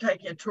 a.m., we're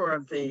taking a tour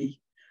of the,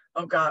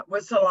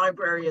 what's the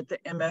library at the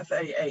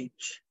MFAH?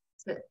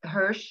 The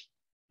Hirsch?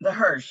 The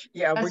Hirsch,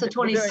 yeah. That's the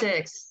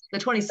 26th. The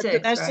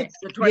 26th, that's right?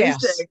 The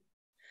 26th.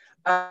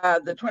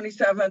 Yes. The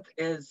 27th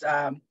is,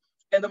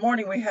 in the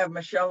morning, we have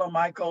Michelle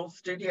O'Michael's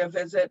studio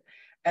visit.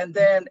 And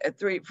then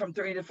from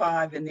 3 to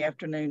 5 in the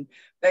afternoon,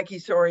 Becky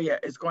Soria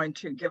is going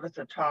to give us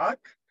a talk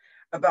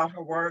about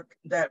her work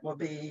that will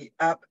be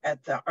up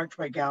at the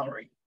Archway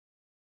Gallery.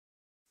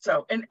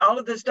 So, and all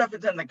of this stuff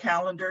is in the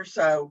calendar.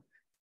 So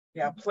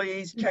yeah,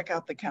 please check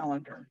out the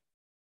calendar.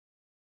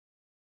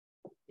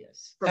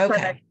 Yes. For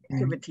fun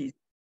activities.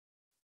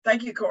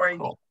 Thank you, Corey.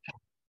 Cool.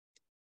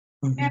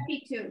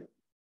 Happy to.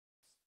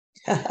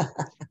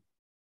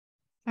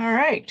 All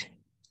right.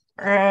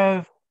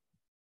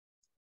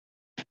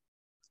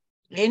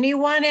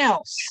 Anyone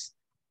else?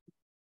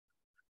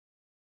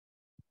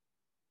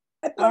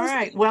 All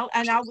right. Well,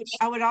 and I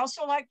would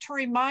also like to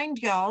remind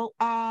y'all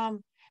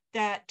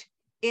that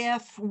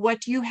if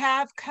what you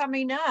have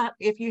coming up,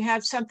 if you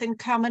have something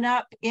coming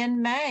up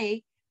in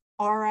May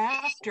or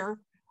after,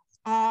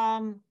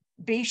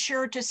 be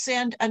sure to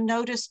send a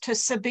notice to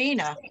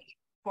Sabina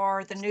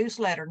for the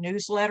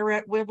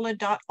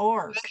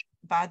newsletter@wibla.org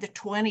by the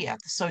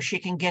 20th, so she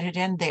can get it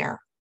in there.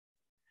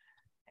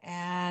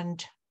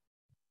 And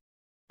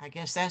I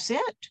guess that's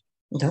it.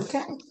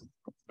 Okay,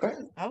 great.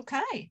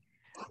 Okay.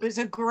 It was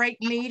a great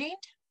meeting.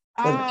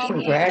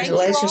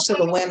 Congratulations to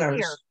the winners.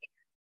 Here.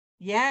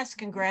 Yes,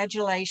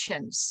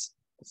 congratulations.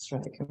 That's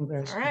right,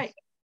 congratulations. All right.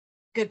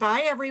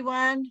 Goodbye,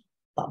 everyone.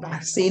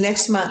 Bye-bye. See you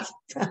next month.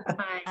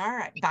 Bye. All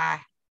right,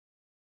 bye.